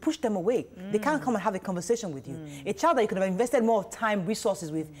 you push them away. They can't come and have a conversation with you. A child that you could have invested more time,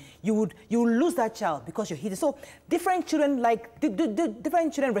 resources with, you will lose that child because you hit it. So different children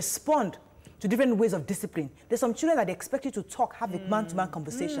different children respond to different ways of discipline. There's some children that they expect you to talk, have a man-to-man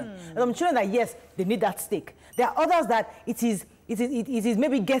conversation. There's some children that, yes, they need that stick. There are others that it is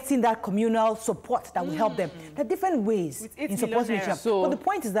maybe getting that communal support that will help them. There are different ways in supporting each other. But the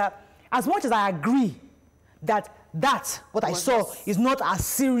point is that as much as I agree that what I saw is not as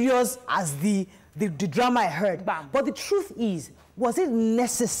serious as the drama I heard, but the truth is, was it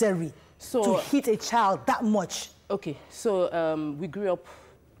necessary to hit a child that much? Okay, so we grew up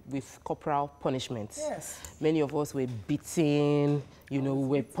with corporal punishments. Yes. Many of us were beaten,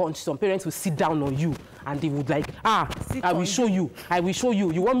 were punched. Some parents would sit down on you and they would like, I will show you.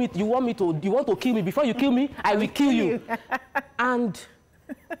 You want to kill me? Before you kill me, I will kill you. And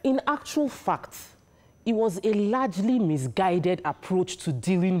in actual fact, it was a largely misguided approach to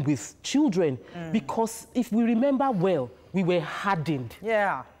dealing with children. Because if we remember well, we were hardened.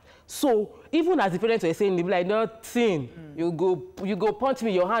 Yeah. So even as the parents were saying, they be like, nothing. You go punch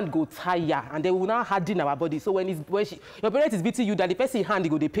me, your hand go tire, and they will now harden our body. So when your parent is beating you, that the person hand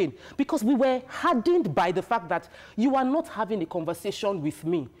go the pain, because we were hardened by the fact that you are not having a conversation with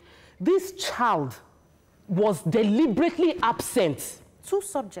me. This child was deliberately absent. 2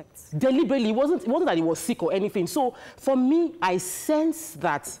 subjects. Deliberately. It wasn't that he was sick or anything. So for me, I sense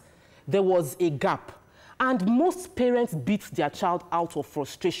that there was a gap. And most parents beat their child out of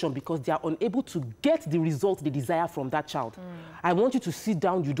frustration because they are unable to get the result they desire from that child. I want you to sit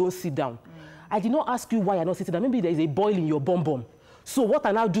down, you don't sit down. I did not ask you why you're not sitting down. Maybe there is a boil in your bum. So what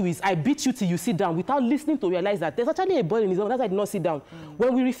I now do is I beat you till you sit down without listening to realize that there's actually a boil in his bum. That's why I did not sit down.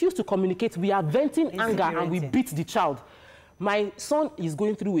 When we refuse to communicate, we are venting anger and we beat the child. My son is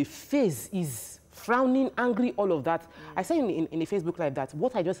going through a phase, is frowning, angry, all of that. I said in a Facebook Live that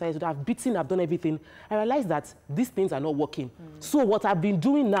what I just said is that I've beaten, I've done everything. I realized that these things are not working. So what I've been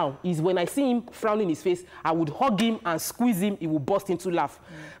doing now is when I see him frowning his face, I would hug him and squeeze him, he will burst into laugh.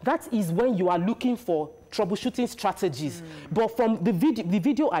 That is when you are looking for troubleshooting strategies. But from the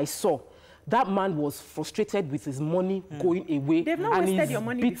video I saw, that man was frustrated with his money going away. They've not wasted your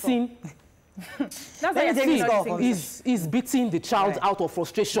money before. He's beating the child out of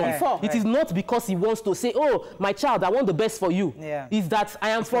frustration. It is not because he wants to say, oh, my child, I want the best for you. It's that I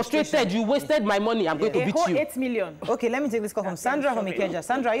am frustrated. You wasted my money. I'm going to beat you. 8 million. Okay, let me take this call from Sandra from Ikeja.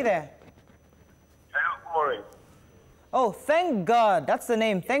 Sandra, are you there? Hello, good morning. Oh, thank God. That's the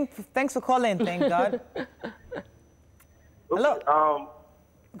name. Thanks for calling. Thank God. Hello.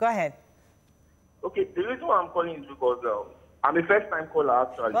 Go ahead. Okay, the reason why I'm calling is because I'm a first-time caller,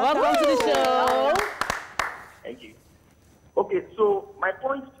 actually. Welcome to the show. Thank you. Okay, so my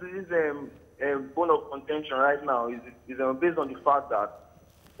point to this bone of contention right now is based on the fact that,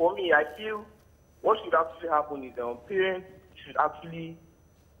 for me, I feel what should actually happen is parents should actually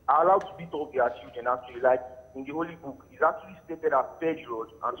are allowed to beat up their children, actually. Like in the Holy Book, it's actually stated as spare the rod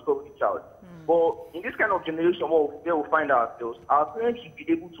and stop the child. But in this kind of generation, what they will find ourselves, our parents should be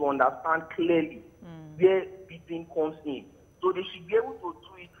able to understand clearly where beating comes in. So they should be able to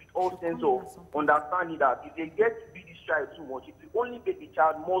do it with all sense of understanding that if they get to beat this child too much, it will only make the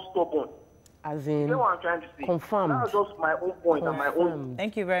child more stubborn. As in, you know what I'm trying to say? Confirmed. That's just my own point and my own.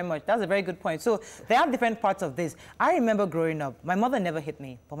 Thank you very much. That's a very good point. So there are different parts of this. I remember growing up, my mother never hit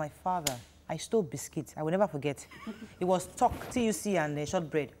me, but my father, I stole biscuits. I will never forget. It was TUC and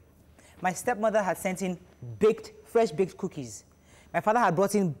shortbread. My stepmother had sent in fresh baked cookies. My father had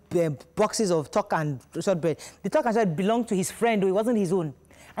brought in boxes of TUC and shortbread. The TUC and shortbread belonged to his friend, though it wasn't his own.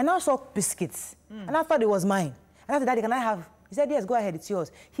 I now saw biscuits, and I thought it was mine. And I said, Daddy, can I have? He said, yes, go ahead, it's yours.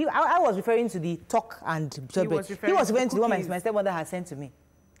 I was referring to the TUC and shortbread. He was referring to the one my stepmother had sent to me.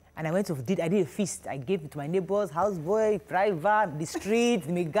 And I did a feast. I gave it to my neighbors, houseboy, driver, the street,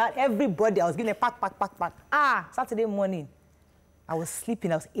 the guard, everybody. I was giving a pack. Saturday morning, I was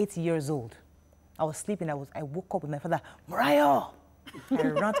sleeping. I was 8 years old. I was sleeping. I woke up with my father, Morayo. I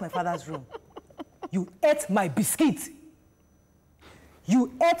ran to my father's room. You ate my biscuit.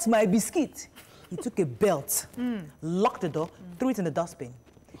 You ate my biscuit. He took a belt, locked the door, threw it in the dustbin,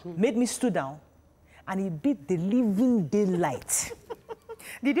 made me stood down, and he beat the living daylight.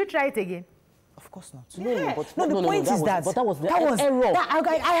 Did you try it again? Of course not. Yeah. The point is that was error.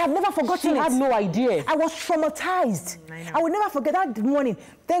 I have never forgotten it. You had no idea. I was traumatized. I will never forget that morning.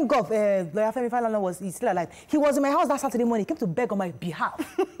 Thank God, Lawyer Femi Falana he's still alive. He was in my house that Saturday morning. He came to beg on my behalf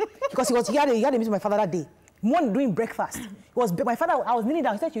because he had a meeting with my father that day. Morning doing breakfast. My father, I was kneeling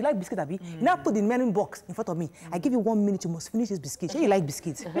down. He said, "You like biscuit, Abi?" He now put the menu box in front of me. I give you 1 minute. You must finish this biscuit. You like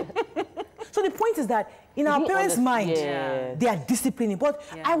biscuits. So the point is that in our parents' mind, they are disciplining. But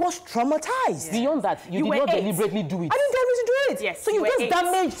I was traumatized. Beyond that, you did not deliberately do it. I didn't deliberately do it. Yes, so you just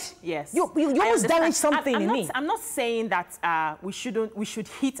damaged. Yes. You almost damaged something in me. I'm not saying that we should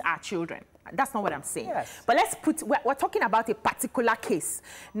hit our children. That's not what I'm saying. Yes. But we're talking about a particular case.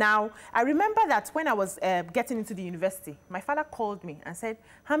 Now, I remember that when I was getting into the university, my father called me and said,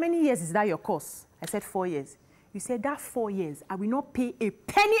 "How many years is that your course?" I said, 4 years. You said, "That 4 years, I will not pay a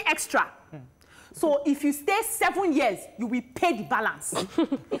penny extra. So if you stay 7 years, you will pay the balance."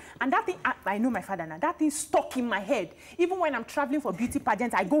 And that thing, I know my father now, that thing stuck in my head. Even when I'm traveling for beauty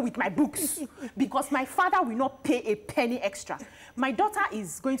pageants, I go with my books because my father will not pay a penny extra. My daughter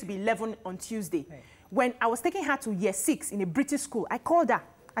is going to be 11 on Tuesday. When I was taking her to year 6 in a British school, I called her.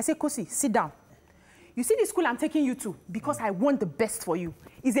 I said, "Kosi, sit down. You see the school I'm taking you to because I want the best for you.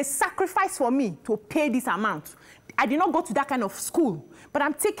 It's a sacrifice for me to pay this amount. I did not go to that kind of school, but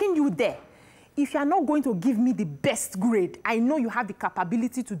I'm taking you there. If you are not going to give me the best grade, I know you have the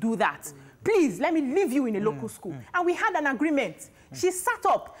capability to do that. please, let me leave you in a local school. And we had an agreement. She sat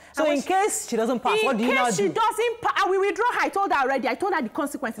up. So in case she doesn't pass, what do you now do? In case she doesn't pass, I will withdraw her. I told her already. I told her the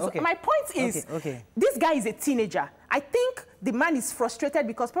consequences. Okay. So my point is, this guy is a teenager. I think the man is frustrated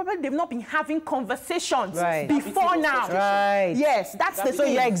because probably they've not been having conversations before now. Right. Yes, that's the thing. So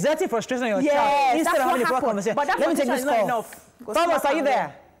you're exerting frustration on your child instead of having a proper conversation. But that Let me take this call. Enough. Thomas, are you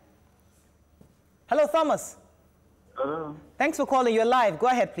there? Hello, Thomas. Hello. Thanks for calling. You're live. Go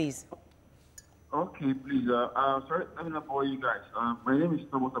ahead, please. Okay, please. Sorry, let me know for you guys. My name is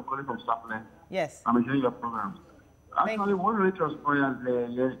Thomas. I'm calling from Southland. Yes. I'm enjoying your programs. Actually, one related experience there,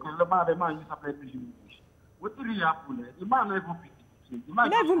 the man used to play pidgin English. What really happened? The man never beat the man.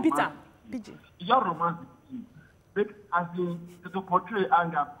 Not even bitter. Pidgin. He just romanced the pidgin. As to portray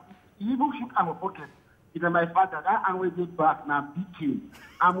anger, he even shook my pocket. It's my father. That and we get back now beating.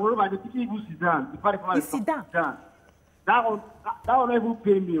 And moreover, the people even sit down. The father is sit down. That one even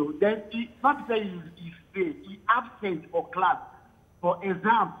pay me. Then he not to say he's failed. He absent for class, for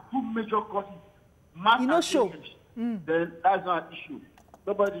exams, 2 major courses, math and English. Then that's not an issue.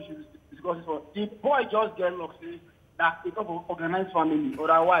 Nobody should discuss it for. The boy just get luck say that it's of organized family.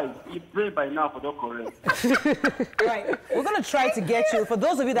 Otherwise, he pray by now for the correct. Right. We're going to try to get you. For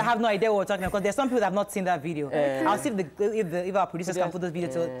those of you that have no idea what we're talking about, because there's some people that have not seen that video. I'll see if our producers can put this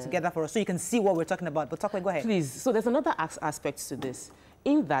video together for us so you can see what we're talking about. But Tope, go ahead. Please. So there's another aspect to this.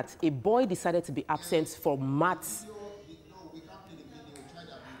 In that a boy decided to be absent from maths.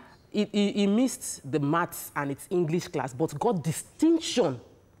 He missed the maths and its English class, but got distinction.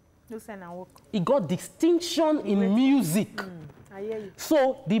 He got distinction in music. I hear you.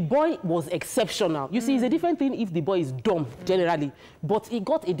 So the boy was exceptional. You see, it's a different thing if the boy is dumb, generally. But he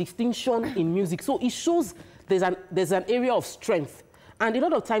got a distinction in music. So it shows there's an area of strength. And a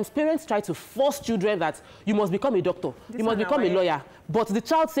lot of times, parents try to force children that you must become a doctor, you must become a lawyer. But the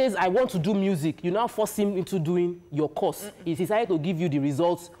child says, I want to do music. You now force him into doing your course. He decided to give you the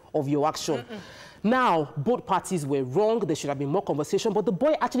results of your action. Now, both parties were wrong. There should have been more conversation. But the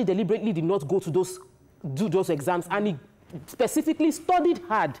boy actually deliberately did not go to do those exams. And he specifically studied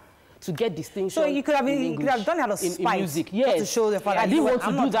hard to get distinction. So you could have done it out of spite. In music, yes. To show the father. I didn't want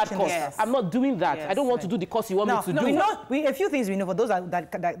to do that course. Yes. I'm not doing that. Yes. I don't want to do the course you want me to do. We know, a few things we know for those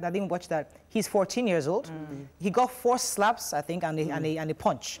that didn't watch that. He's 14 years old. He got 4 slaps, I think, and a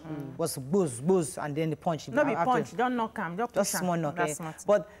punch. Was booze, and then the punch. No, be punch. Don't knock him. Just small knock.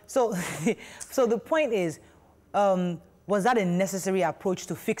 But so the point is, was that a necessary approach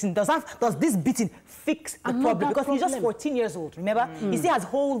to fixing? Does this beating fix the problem? Because he's just 14 years old, remember? He still has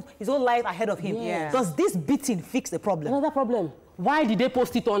his whole life ahead of him. Yeah. Does this beating fix the problem? Another problem. Why did they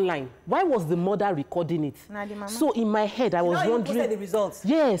post it online? Why was the mother recording it? So in my head, I was wondering... You posted the results.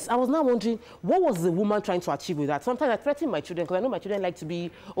 Yes, I was now wondering, what was the woman trying to achieve with that? Sometimes I threaten my children, because I know my children like to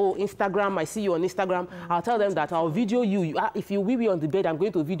be, Instagram, I see you on Instagram. I'll tell them that I'll video you. If you wee on the bed, I'm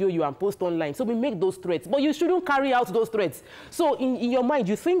going to video you and post online. So we make those threats. But you shouldn't carry out those threats. So in your mind,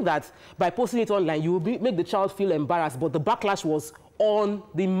 you think that by posting it online, you will make the child feel embarrassed. But the backlash was on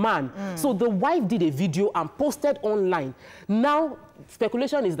the man. So the wife did a video and posted online. Now,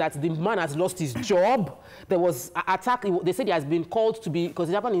 speculation is that the man has lost his job. There was an attack. They said he has been called to be, because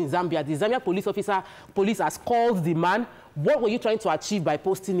it happened in Zambia. The Zambia police has called the man. What were you trying to achieve by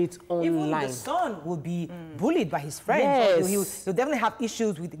posting it online? Even the son will be bullied by his friends. Yes. He'll definitely have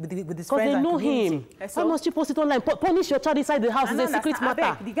issues with his friends. Because they know him. Why must you post it online? Punish your child inside the house. It's a secret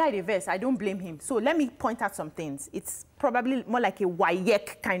matter. The guy reverse. I don't blame him. So let me point out some things. It's probably more like a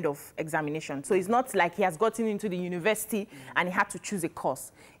WAEC kind of examination. So it's not like he has gotten into the university and he had to choose a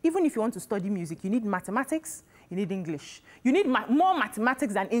course. Even if you want to study music, you need mathematics, you need English. You need more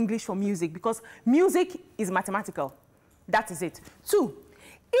mathematics than English for music, because music is mathematical. That is it. 2, even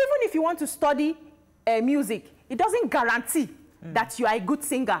if you want to study music, it doesn't guarantee that you are a good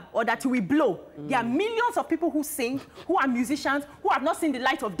singer or that you will blow. There are millions of people who sing, who are musicians, who have not seen the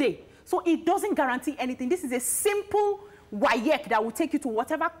light of day. So it doesn't guarantee anything. This is a simple WAEC that will take you to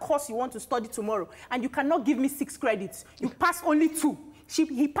whatever course you want to study tomorrow. And you cannot give me 6 credits. You pass only 2.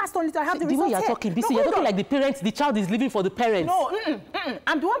 He passed only to have the results. The way you're talking, BC, you're talking like the parents, the child is living for the parents. No,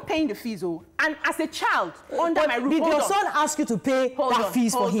 I'm the one paying the fees, and as a child, under my roof. Did your son ask you to pay that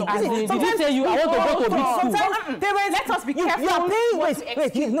fees for him? Did he tell you, I want to go to big school? Sometimes parents, let us be careful. You are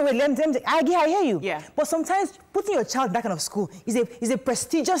paying, let me, I hear you. Yeah. But sometimes putting your child in that kind of school is a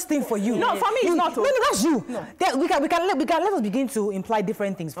prestigious thing for you. No, for me, it's not. No, that's you. No. We can let us begin to imply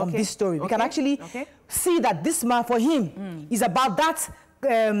different things from this story. We can actually see that this man, for him, is about that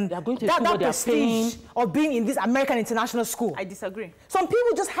that prestige of being in this American international school. I disagree. Some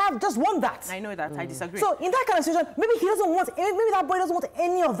people just want that. I know that. I disagree. So in that kind of situation, maybe he doesn't want, maybe that boy doesn't want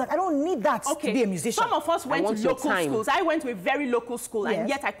any of that. I don't need that to be a musician. Some of us went to local schools. I went to a very local school, and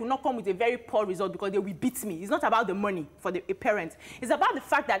yet I could not come with a very poor result because they will beat me. It's not about the money for a parent. It's about the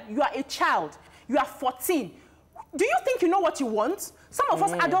fact that you are a child. You are 14. Do you think you know what you want? Some of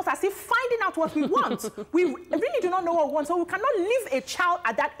us adults are still finding out what we want. We really do not know what we want, so we cannot leave a child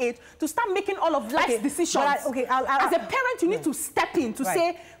at that age to start making all of life's decisions. As a parent, you need to step in to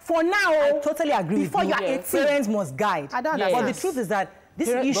say, for now, I totally agree before you're 18. Parents must guide. But the truth is that this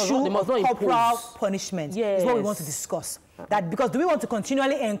issue of corporal punishment is what we want to discuss. That because do we want to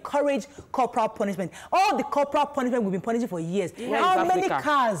continually encourage corporal punishment? All the corporal punishment we've been punishing for years. How many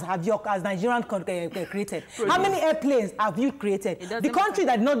cars have your Nigerian created? How many airplanes have you created? The country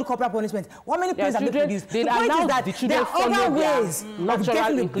that did not do corporal punishment, how many planes have they produced? The point is that there are other ways of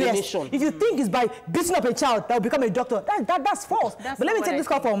getting the best. If you think it's by beating up a child that will become a doctor, that's false. But let me take this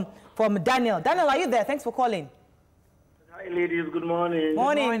call from Daniel. Daniel, are you there? Thanks for calling. Hi, ladies. Good morning.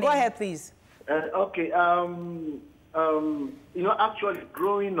 Morning. Go ahead, please. You know, actually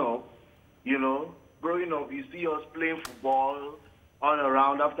growing up, you see us playing football all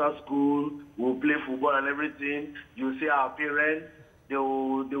around after school. We'll play football and everything. You see our parents, they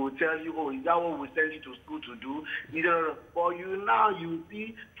will tell you, oh, is that what we send you to school to do? For you now, you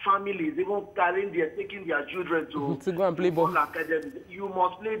see families even taking their children to go and play ball. Academy. You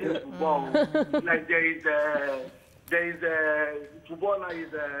must play this football. Like there is football now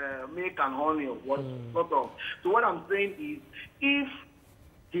is milk and honey. Sort of. So what I'm saying is, if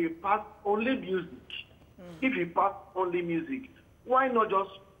he pass only music, why not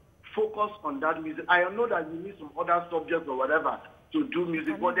just focus on that music? I know that you need some other subjects or whatever to do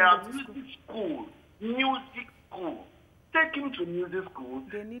music, but there are music schools. Take him to music school.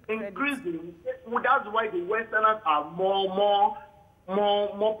 Increase him. That's why the Westerners are more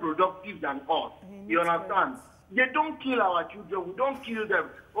productive than us. You understand? They don't kill our children. We don't kill them.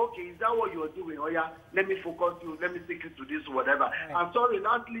 Okay, is that what you're doing? Oh yeah, let me focus you. Let me take you to this, whatever. Right. I'm sorry.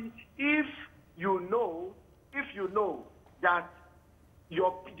 Lastly, if you know that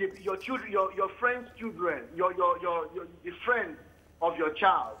your children, your friends' children, the friends of your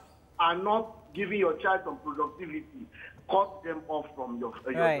child are not giving your child some productivity, cut them off from your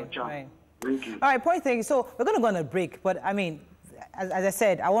child. Right. Thank you. All right, point taken. So we're going to go on a break, but I mean, as I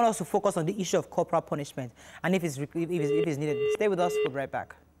said, I want us to focus on the issue of corporal punishment, and if it's needed, stay with us. We'll be right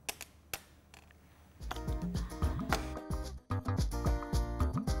back.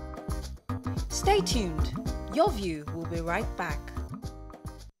 Stay tuned. Your View will be right back.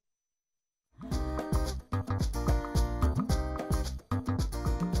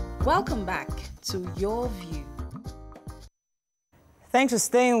 Welcome back to Your View. Thanks for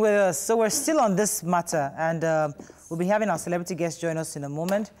staying with us. So we're still on this matter, and we'll be having our celebrity guest join us in a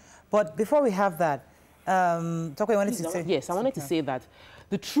moment. But before we have that, Tope, you wanted to say? Yes, I wanted to say that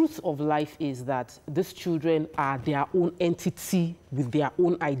the truth of life is that these children are their own entity with their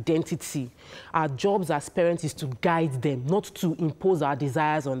own identity. Our jobs as parents is to guide them, not to impose our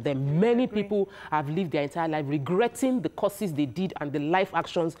desires on them. Many people have lived their entire life regretting the courses they did and the life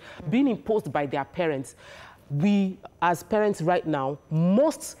actions being imposed by their parents. We, as parents right now,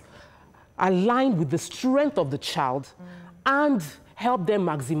 must align with the strength of the child and help them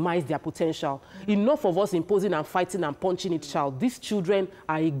maximize their potential. Enough of us imposing and fighting and punching each child. These children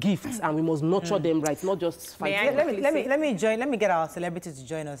are a gift, and we must nurture them right, not just fight. Let me get our celebrity to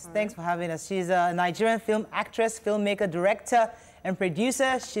join us. Thanks for having us. She's a Nigerian film actress, filmmaker, director, and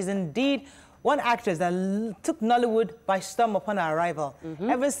producer. She's indeed one actress that took Nollywood by storm upon her arrival.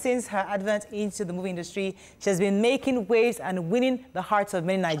 Ever since her advent into the movie industry, she has been making waves and winning the hearts of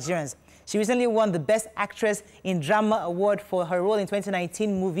many Nigerians. She recently won the Best Actress in Drama Award for her role in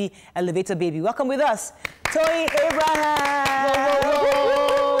 2019 movie Elevator Baby. Welcome with us, Toyin Abraham.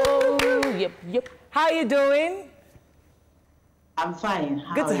 Yep. How are you doing? I'm fine.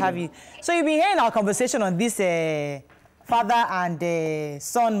 Good to have you. So you've been hearing our conversation on this father and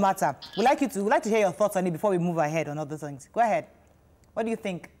son matter. We'd like to hear your thoughts on it before we move ahead on other things. Go ahead. What do you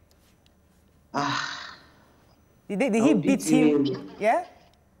think? Did he beat him? Yeah?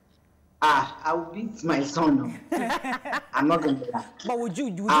 I will beat my son. I'm not going to do that. But would you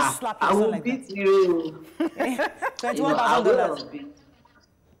slap your son like that? I will beat you. $21,000.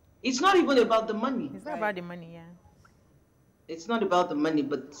 It's not even about the money. It's not about the money, yeah. It's not about the money,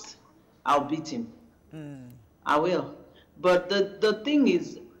 but I'll beat him. I will. But the thing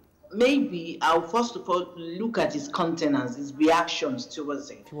is, maybe I'll first of all look at his countenance, his reactions towards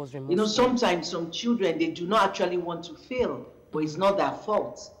it. Sometimes some children, they do not actually want to fail. but it's not their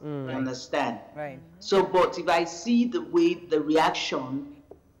fault. You understand? Right. So, but if I see the way, the reaction,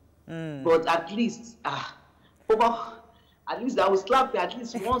 but at least, at least I will slap you at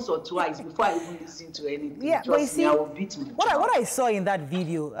least once or twice before I even listen to anything. Yeah, but you see, I will beat me. What I saw in that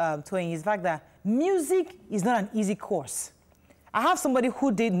video, Toyin, is the fact that music is not an easy course. I have somebody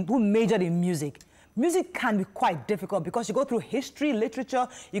who majored in music. Music can be quite difficult because you go through history, literature,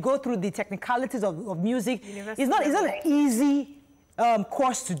 you go through the technicalities of music. It's not an easy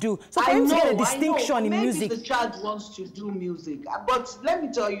course to do. So for him to get a distinction in music. Maybe the child wants to do music, but let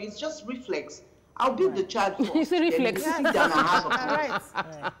me tell you, it's just reflex. I'll build the child first. You say reflex. Sit down and have a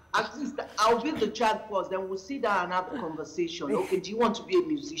conversation. At least I'll build the child first, then we'll sit down and have a conversation. Okay, do you want to be a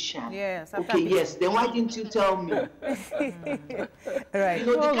musician? Yes. Okay, yes. Then why didn't you tell me? Right.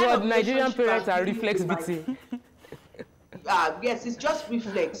 You know, oh God, Nigerian parents are reflex beating. Yes, it's just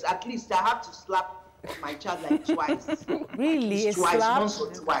reflex. At least I have to slap my child like twice. Really? It's twice, once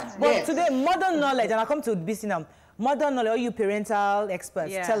or twice. But yes. today, modern knowledge, and I'll come to this now. Modern knowledge, all you parental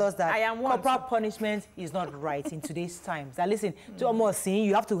experts, tell us that corporal punishment is not right in today's times. That listen, to almost seeing,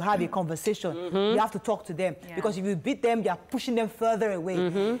 you have to have a conversation. You have to talk to them. Because if you beat them, you're pushing them further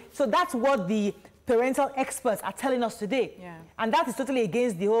away. So that's what the parental experts are telling us today. And that is totally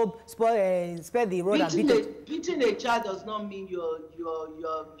against the whole spare the road and beat it. Beating a child does not mean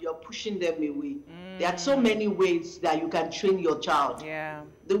you're pushing them away. There are so many ways that you can train your child.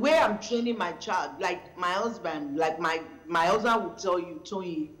 The way I'm training my child, like my husband, like my husband would tell you,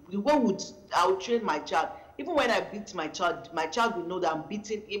 Toyin, the way I would train my child. Even when I beat my child will know that I'm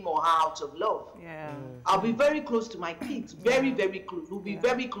beating him or her out of love. I'll be very close to my kids, very, very close. We'll be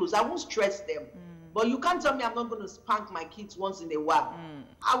very close. I won't stress them. But you can't tell me I'm not going to spank my kids once in a while.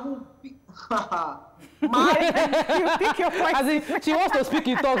 I will be... You pick your point. As if she wants to speak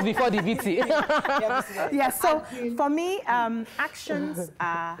in talks before the beating. So for me, actions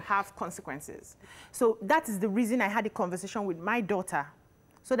have consequences. So that is the reason I had a conversation with my daughter,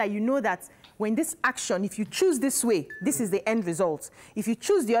 so that you know that when this action, if you choose this way, this is the end result. If you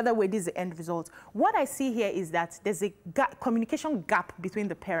choose the other way, this is the end result. What I see here is that there's a communication gap between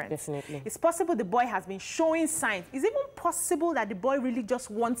the parents. Definitely. It's possible the boy has been showing signs. It's even possible that the boy really just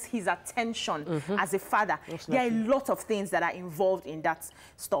wants his attention as a father. There are a lot of things that are involved in that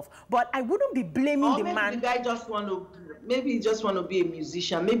stuff. But I wouldn't be blaming the man. The guy just want to, maybe he just want to be a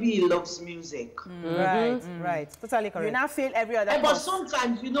musician. Maybe he loves music. Right. Totally correct. You now fail every other But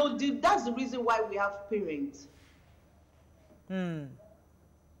sometimes, you know, that's the reason why we have parents. Go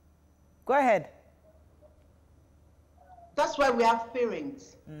ahead. That's why we have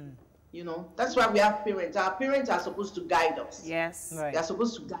parents. You know, that's why we have parents. Our parents are supposed to guide us. Yes. Right. They're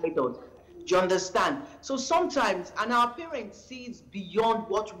supposed to guide us. Do you understand? So sometimes, and our parents sees beyond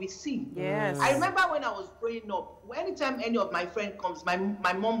what we see. Yes. I remember when I was growing up, anytime any of my friend comes, my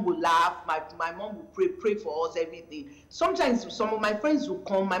mom will laugh, my mom will pray for us, everything. Sometimes some of my friends will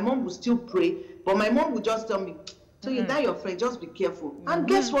come, my mom will still pray, but my mom will just tell me, so you're not your friend, just be careful. And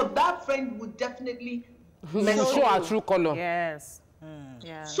guess what? That friend would definitely show our true color. Yes.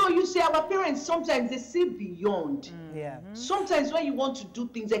 Yeah. So you see, our parents, sometimes they see beyond. Sometimes when you want to do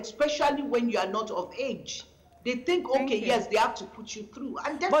things, especially when you are not of age, they think, okay, yes, they have to put you through.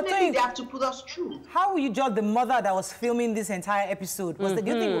 And definitely they have to put us through. How will you judge the mother that was filming this entire episode? Do you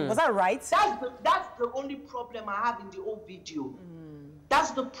think, was that right? That's the only problem I have in the whole video. That's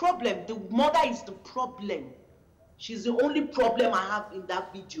the problem. The mother is the problem. She's the only problem I have in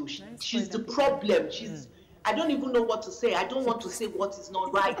that video. She's the problem. I don't even know what to say. I don't want to say what is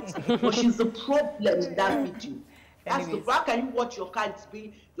not right. But she's the problem in that video. That's the, how can you watch your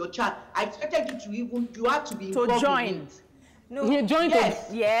child? I expected you have to be involved to join. In it. No. You joined Yes.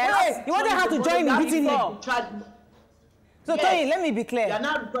 Yes. You wanted her to join in beating him. So Toyin, let me be clear. You're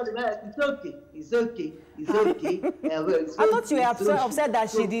not recording. It's okay. It's okay. It's okay. I thought you were upset that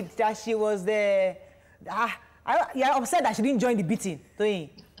she did. That she was there. You're upset that she didn't join the beating,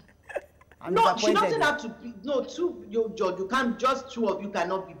 Toyin. No, she doesn't have to be. No, you can't. Just two of you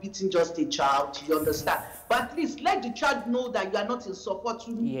cannot be beating just a child. You understand? But at least let the child know that you are not in support.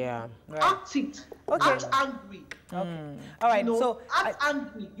 Act it. Okay. Act angry. Okay. All right. You know, so act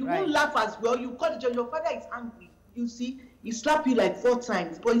angry. You won't laugh as well. You call it. Your father is angry. You see, he slapped you like 4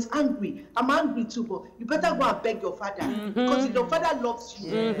 times, but he's angry. I'm angry too, but you better go and beg your father because if your father loves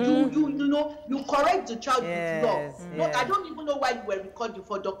you, you know, you correct the child with love. But I don't even know why you were recording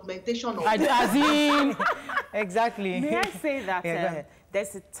for documentation of as in exactly. May I say that go ahead.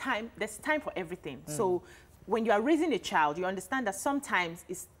 there's time for everything. So when you are raising a child, you understand that sometimes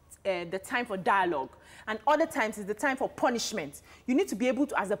it's the time for dialogue, and other times is the time for punishment. You need to be able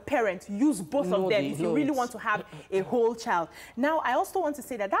to, as a parent, use both of them if you really want to have a whole child. Now, I also want to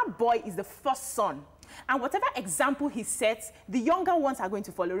say that that boy is the first son. And whatever example he sets, the younger ones are going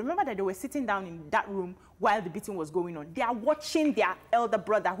to follow. Remember that they were sitting down in that room while the beating was going on. They are watching their elder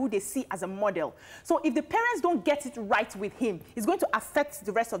brother, who they see as a model. So if the parents don't get it right with him, it's going to affect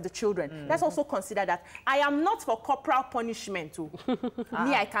the rest of the children. Let's also consider that I am not for corporal punishment. Me,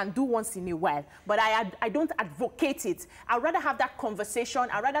 I can do once in a while, but I don't advocate it. I'd rather have that conversation.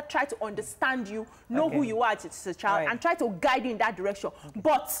 I'd rather try to understand you, know who you are as a child, and try to guide you in that direction.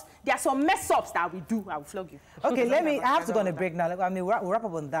 But there are some mess-ups that we do. I will flog you. Okay, I have to go on a break now. I mean, we'll wrap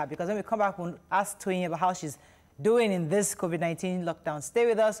up on that, because when we come back, we'll ask Toyin about how she's doing in this COVID-19 lockdown. Stay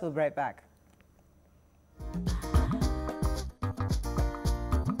with us. We'll be right back.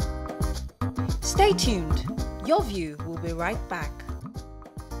 Stay tuned. Your View will be right back.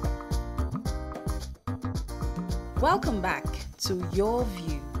 Welcome back to Your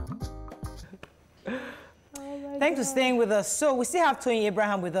View. Thanks for staying with us. So we still have Toyin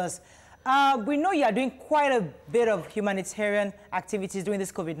Abraham with us. We know you are doing quite a bit of humanitarian activities during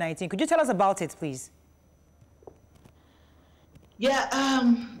this COVID-19. Could you tell us about it, please? Yeah,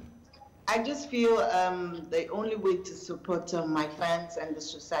 I just feel the only way to support my fans and the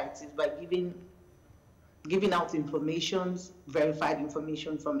society is by giving out information, verified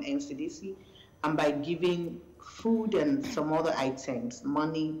information from NCDC, and by giving food and some other items,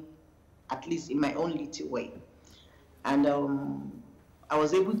 money, at least in my own little way. And I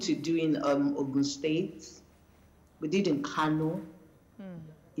was able to do in Ogun State. We did in Kano,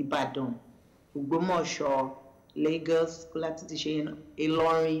 Ibadan, Ogbomoso, Lagos,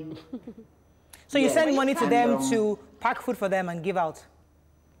 Ilorin. So you send money to them to pack food for them and give out?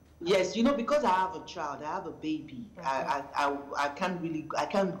 Yes, you know, because I have a child, I have a baby. I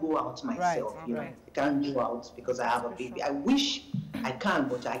can't go out myself. You know, I can't go out because I have a baby. I wish I can,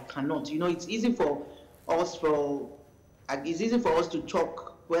 but I cannot. You know, it's easy for us to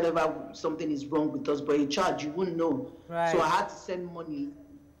talk whenever something is wrong with us, but in charge, you wouldn't know. Right. So I had to send money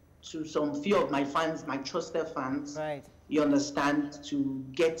to some few of my fans, my trusted fans. Right. You understand, to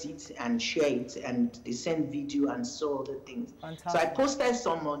get it and share it, and they send video and so other things. Fantastic. So I posted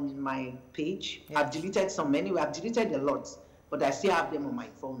some on my page. Yes. I've deleted some anyway. I've deleted a lot, but I still have them on my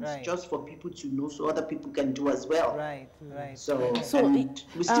phone, just for people to know, so other people can do as well. Right, right. So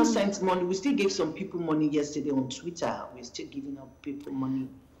we still sent money. We still gave some people money yesterday on Twitter. We're still giving out people money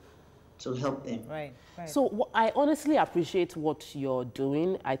to help them. Right, right. So I honestly appreciate what you're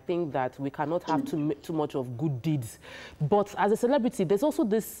doing. I think that we cannot have too much of good deeds. But as a celebrity, there's also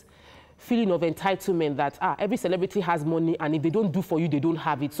this feeling of entitlement that every celebrity has money, and if they don't do for you, they don't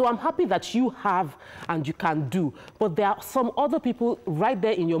have it. So I'm happy that you have and you can do. But there are some other people right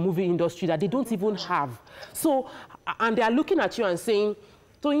there in your movie industry that they don't even have. So, and they are looking at you and saying,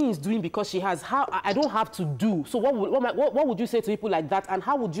 Toyin is doing because she has. How I don't have to do. So what would you say to people like that, and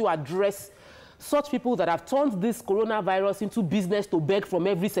how would you address such people that have turned this coronavirus into business to beg from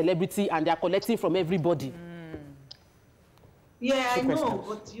every celebrity and they are collecting from everybody? Yeah, I know,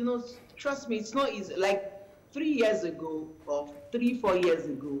 but you know, trust me, it's not easy. Like 3 years ago, or 3-4 years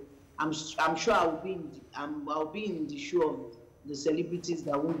ago, I'm sure I'll be in the show of the celebrities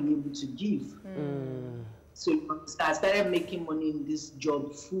that won't be able to give. So I started making money in this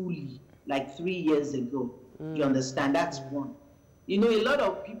job fully like 3 years ago. You understand? That's one. You know, a lot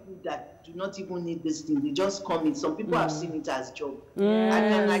of people that do not even need this thing, they just come in. Some people have seen it as job.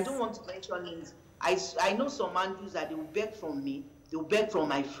 And I don't want to mention names. I know some Andrews that they will beg from me, they will beg from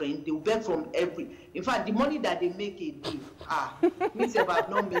my friend, they will beg from in fact, the money that they make a day, means about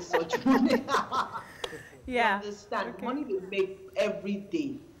not make such money. You understand? The money they make every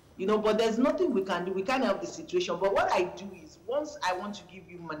day. You know, but there's nothing we can do. We can't help the situation. But what I do is, once I want to give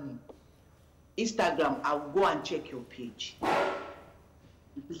you money, Instagram, I'll go and check your page.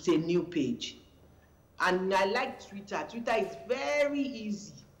 It's a new page. And I like Twitter. Twitter is very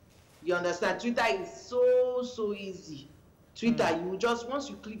easy. You understand? Twitter is so easy. Twitter, you just, once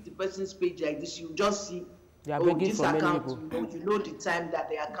you click the person's page like this, you just see, this account, you know the time that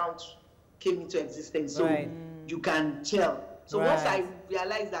the account came into existence. So you can tell. So once I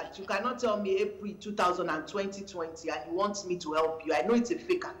realize that you cannot tell me April 2020 and you want me to help you, I know it's a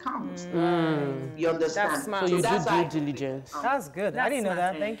fake account. You understand? That's smart. So you do due diligence. That's good. I didn't know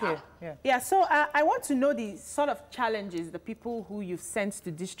that. Thank you. Yeah, so I want to know the sort of challenges the people who you've sent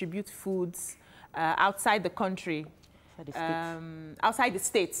to distribute foods outside the country, outside the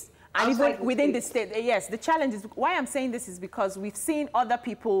states, and even within the state. Yes, the challenges. Why I'm saying this is because we've seen other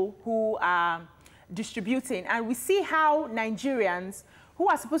people who are distributing, and we see how Nigerians who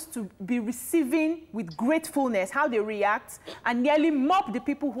are supposed to be receiving with gratefulness, how they react, and nearly mob the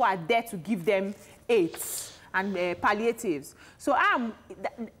people who are there to give them aids and palliatives. So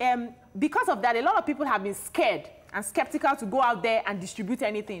because of that, a lot of people have been scared and skeptical to go out there and distribute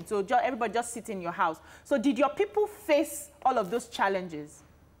anything. So everybody just sit in your house. So did your people face all of those challenges?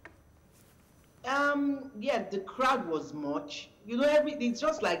 Yeah, the crowd was much. You know, everything's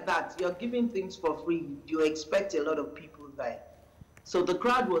just like that. You're giving things for free. You expect a lot of people there. So the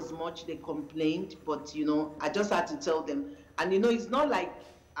crowd was much. They complained, but, you know, I just had to tell them. And, you know, it's not like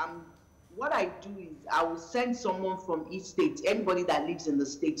what I do is I will send someone from each state, anybody that lives in the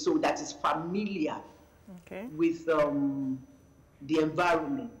state, so that is familiar with the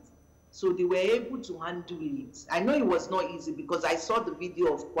environment. So they were able to handle it. I know it was not easy because I saw the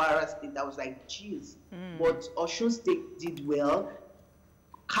video of Kwara State. I was like, geez. But Osun State did well.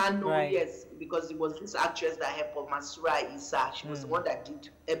 Kano, yes, because it was this actress that helped Masura Isa. She was the one that did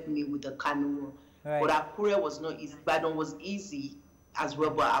help me with the Kano. But Akure was not easy. Badon was easy as well.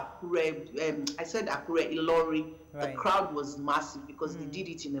 But Akure, I said Akure, Ilori, the crowd was massive because they did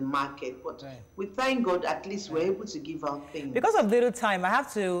it in the market. But we thank God at least we're able to give out things. Because of little time, I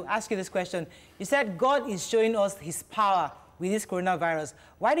have to ask you this question. You said God is showing us his power with this coronavirus.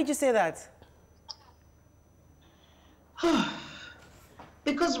 Why did you say that?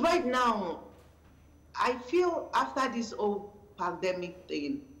 Because right now, I feel after this whole pandemic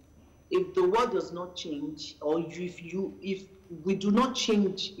thing, if the world does not change, or if we do not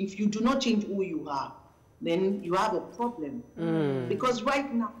change, if you do not change who you are, then you have a problem. Because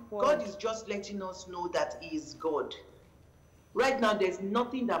right now, God is just letting us know that he is God. Right now, there's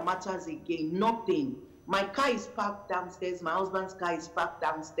nothing that matters again, nothing. My car is parked downstairs, my husband's car is parked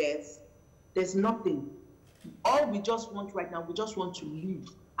downstairs. There's nothing. All we just want right now, we just want to live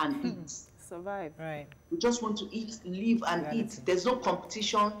and eat. Survive. Right. We just want to eat, live and eat. There's no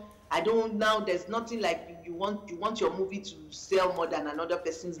competition. There's nothing like you want your movie to sell more than another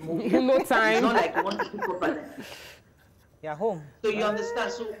person's movie. No time. It's not like you want to pick up and you're home. So you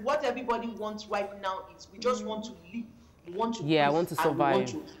understand. So what everybody wants right now is we just want to live. We want to I want to survive. We want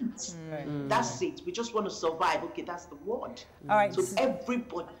to eat. That's it. We just want to survive. Okay, that's the word. All right. So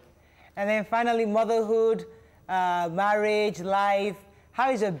everybody. And then finally, motherhood, marriage, life. How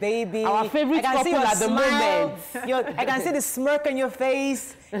is your baby? Our favorite couple at the moment. I can see the smirk on your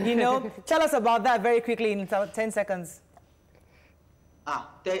face, you know. Tell us about that very quickly in 10 seconds. I'll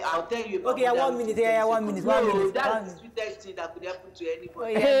tell you about okay, 1 minute. Yeah, 1 minute. No, that's the sweetest thing that could happen to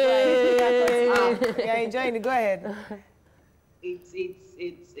anybody. Yeah, enjoying it. Go ahead.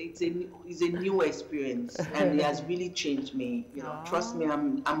 It's a new experience, and it has really changed me. You know, trust me,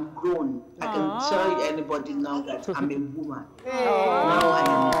 I'm grown. I can tell anybody now that I'm a woman. Now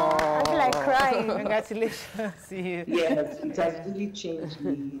I feel like crying. Congratulations to you. Yes, it has really changed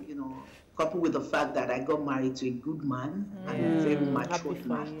me. You know, coupled with the fact that I got married to a good man and a very matured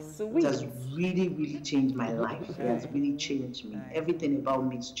man. It has really, really changed my life. It has really changed me. Everything about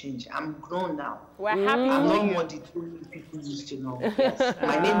me has changed. I'm grown now. We're happy. I'm not more the only people used to know. Yes.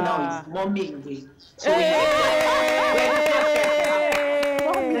 My name now is Mommy Ngwe.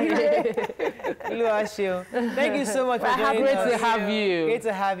 So thank you so much for joining us. Great to have you. Great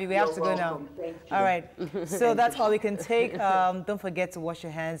to have you. We have to go now. All right. So that's all we can take. Don't forget to wash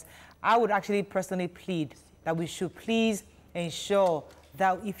your hands. I would actually personally plead that we should please ensure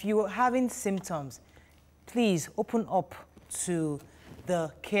that if you're having symptoms, please open up to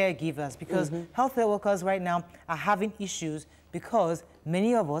the caregivers, because healthcare workers right now are having issues because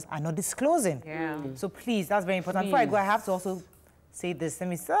many of us are not disclosing. So please, that's very important. Before I go, I have to also say this. Let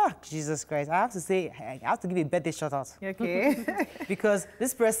me say, Jesus Christ. I have to give a birthday shout out. Okay. Because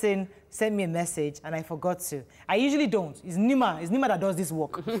this person sent me a message and I forgot to. I usually don't. It's Nima. It's Nima that does this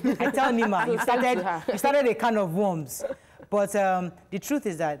work. I tell Nima, you started a can of worms. But the truth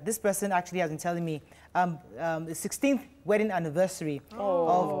is that this person actually has been telling me the 16th wedding anniversary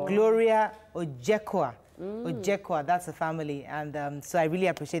of Gloria Ojekwa. Ojekwa, that's the family, and so I really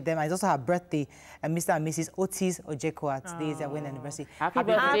appreciate them. It's also her birthday, and Mr. and Mrs. Otis Ojekwa. Today is their wedding anniversary. Happy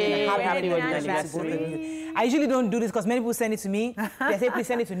birthday. Happy wedding anniversary. I usually don't do this because many people send it to me. They say, please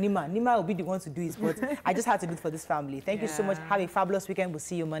send it to Nima. Nima will be the one to do it, but I just had to do it for this family. Thank you so much. Have a fabulous weekend. We'll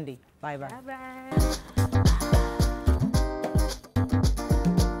see you Monday. Bye-bye. Bye-bye.